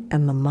body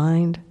and the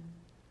mind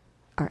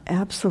are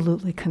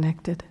absolutely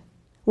connected.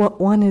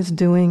 What one is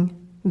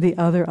doing, the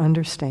other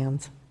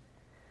understands.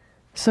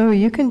 So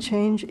you can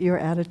change your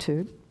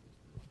attitude,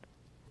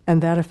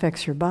 and that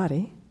affects your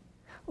body,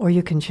 or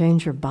you can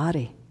change your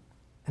body,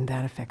 and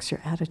that affects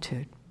your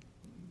attitude.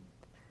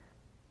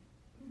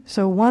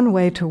 So one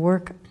way to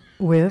work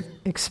with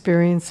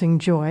experiencing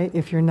joy,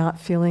 if you're not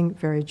feeling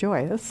very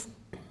joyous,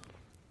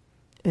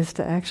 is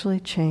to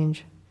actually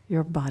change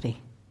your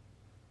body.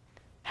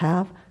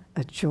 Have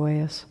a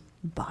joyous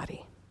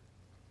body.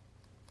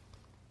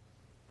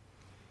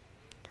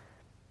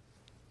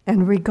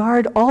 And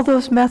regard all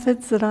those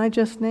methods that I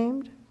just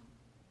named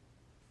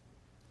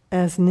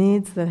as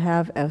needs that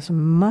have as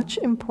much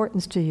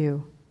importance to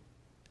you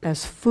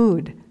as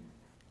food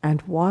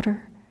and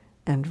water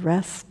and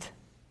rest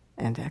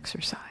and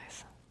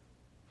exercise.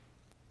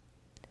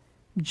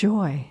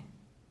 Joy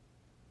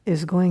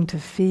is going to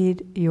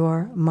feed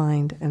your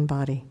mind and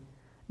body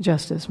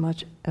just as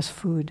much as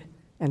food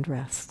and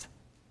rest.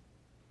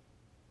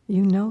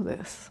 You know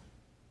this.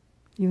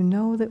 You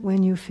know that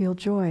when you feel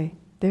joy,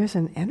 there's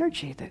an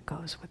energy that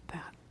goes with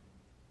that.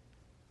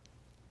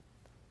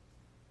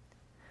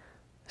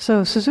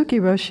 So Suzuki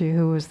Roshi,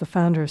 who was the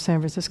founder of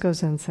San Francisco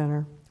Zen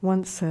Center,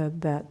 once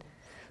said that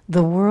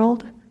the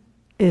world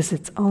is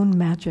its own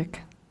magic.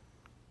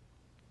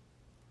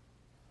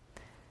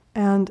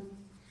 And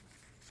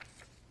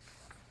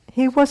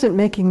he wasn't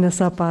making this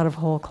up out of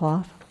whole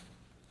cloth.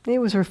 He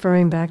was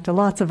referring back to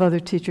lots of other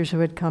teachers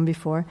who had come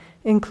before,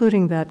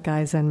 including that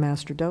guy Zen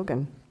Master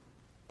Dogen.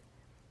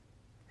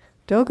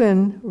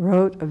 Dogen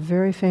wrote a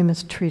very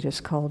famous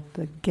treatise called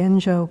the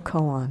Genjo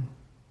Koan.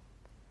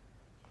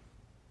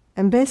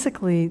 And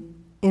basically,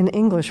 in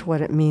English,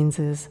 what it means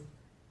is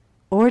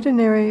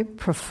ordinary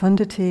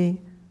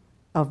profundity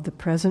of the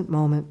present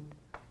moment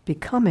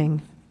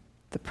becoming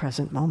the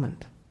present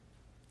moment.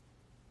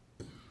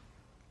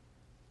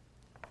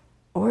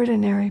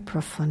 Ordinary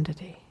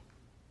profundity.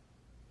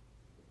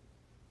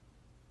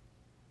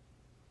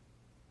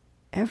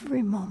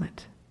 Every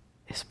moment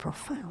is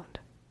profound,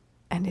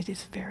 and it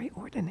is very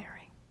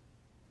ordinary.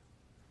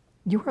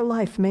 Your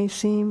life may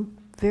seem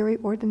very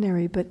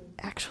ordinary, but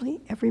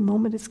actually every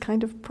moment is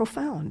kind of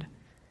profound.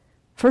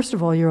 First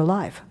of all, you're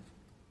alive.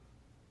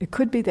 It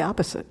could be the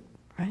opposite,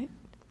 right?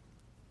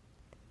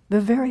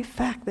 The very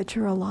fact that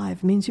you're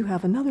alive means you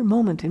have another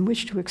moment in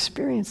which to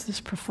experience this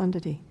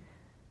profundity.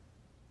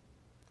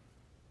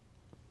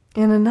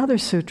 In another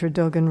sutra,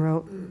 Dogen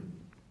wrote,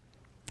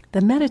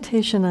 "The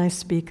meditation I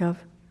speak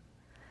of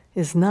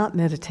is not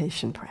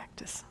meditation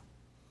practice.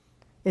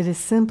 It is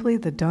simply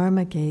the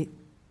Dharma gate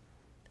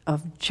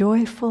of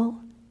joyful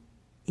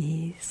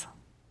ease.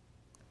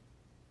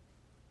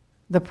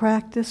 The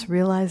practice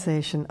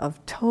realization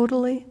of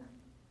totally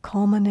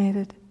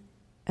culminated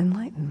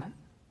enlightenment."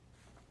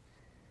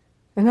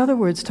 In other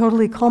words,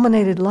 totally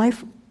culminated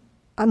life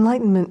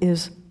enlightenment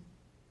is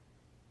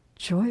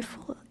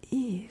joyful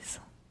ease.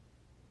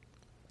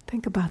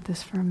 Think about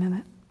this for a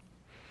minute.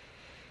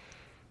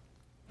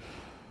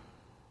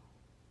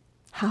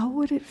 How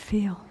would it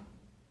feel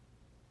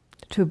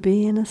to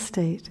be in a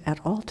state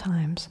at all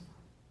times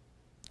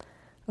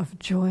of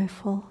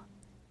joyful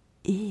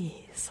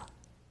ease?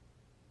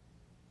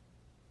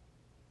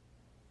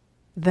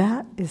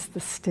 That is the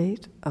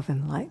state of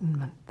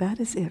enlightenment. That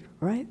is it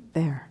right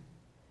there.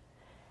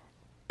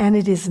 And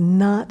it is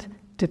not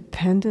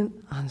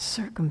dependent on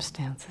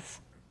circumstances.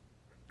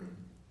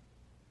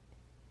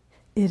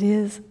 It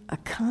is a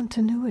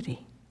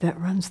continuity that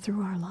runs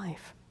through our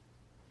life.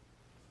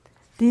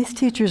 These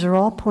teachers are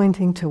all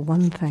pointing to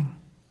one thing,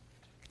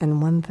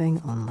 and one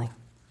thing only.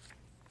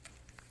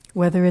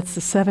 Whether it's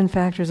the 7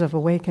 factors of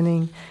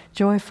awakening,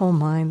 joyful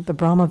mind, the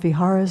Brahma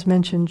Viharas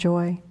mention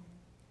joy,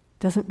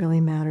 doesn't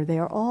really matter. They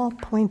are all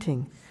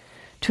pointing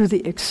to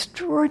the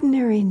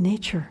extraordinary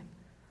nature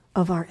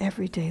of our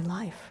everyday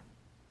life.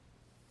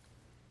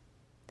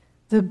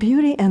 The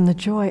beauty and the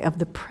joy of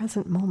the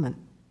present moment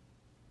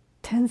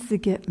tends to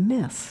get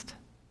missed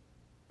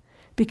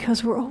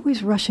because we're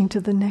always rushing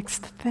to the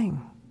next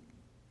thing.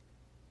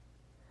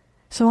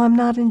 So I'm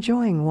not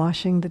enjoying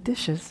washing the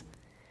dishes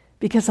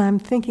because I'm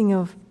thinking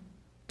of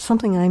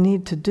something I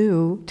need to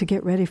do to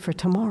get ready for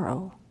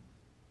tomorrow,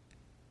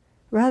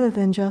 rather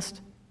than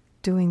just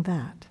doing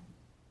that.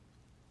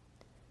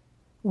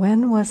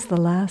 When was the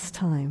last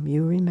time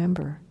you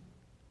remember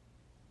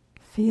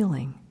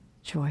feeling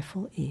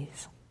joyful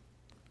ease?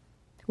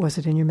 Was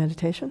it in your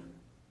meditation?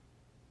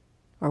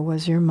 Or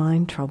was your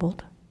mind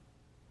troubled,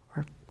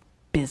 or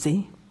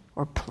busy,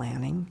 or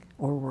planning,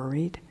 or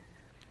worried?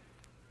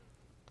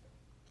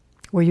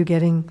 Were you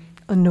getting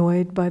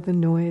annoyed by the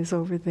noise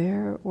over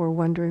there, or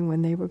wondering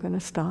when they were going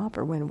to stop,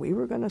 or when we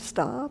were going to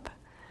stop?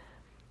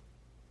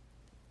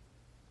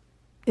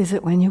 Is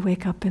it when you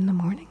wake up in the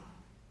morning?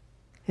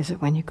 Is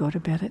it when you go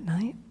to bed at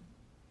night?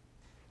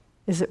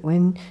 Is it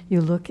when you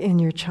look in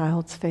your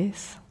child's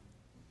face,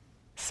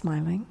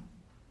 smiling?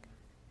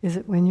 Is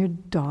it when your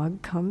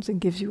dog comes and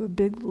gives you a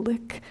big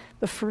lick,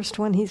 the first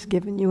one he's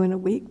given you in a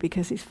week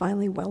because he's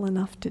finally well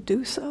enough to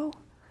do so?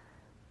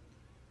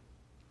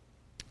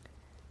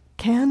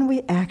 Can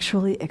we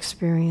actually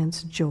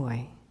experience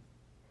joy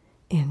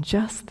in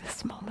just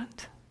this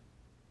moment?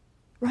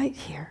 Right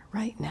here,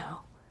 right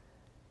now,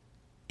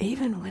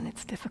 even when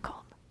it's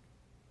difficult?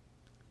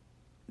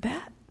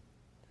 That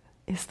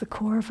is the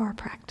core of our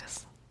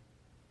practice.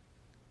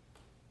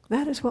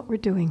 That is what we're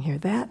doing here.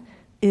 That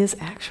is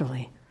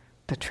actually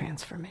the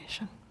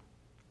transformation.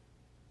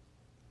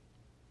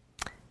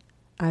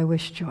 I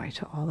wish joy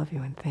to all of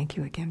you, and thank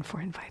you again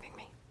for inviting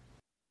me.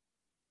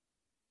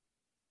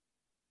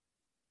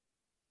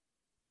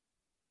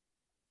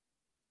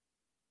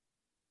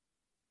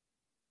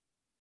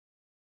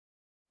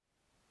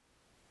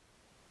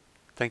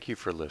 Thank you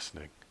for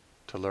listening.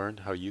 To learn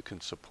how you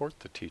can support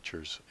the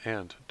teachers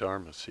and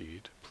Dharma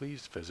Seed,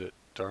 please visit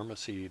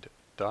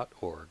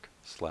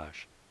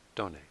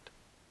dharmaseed.org/donate.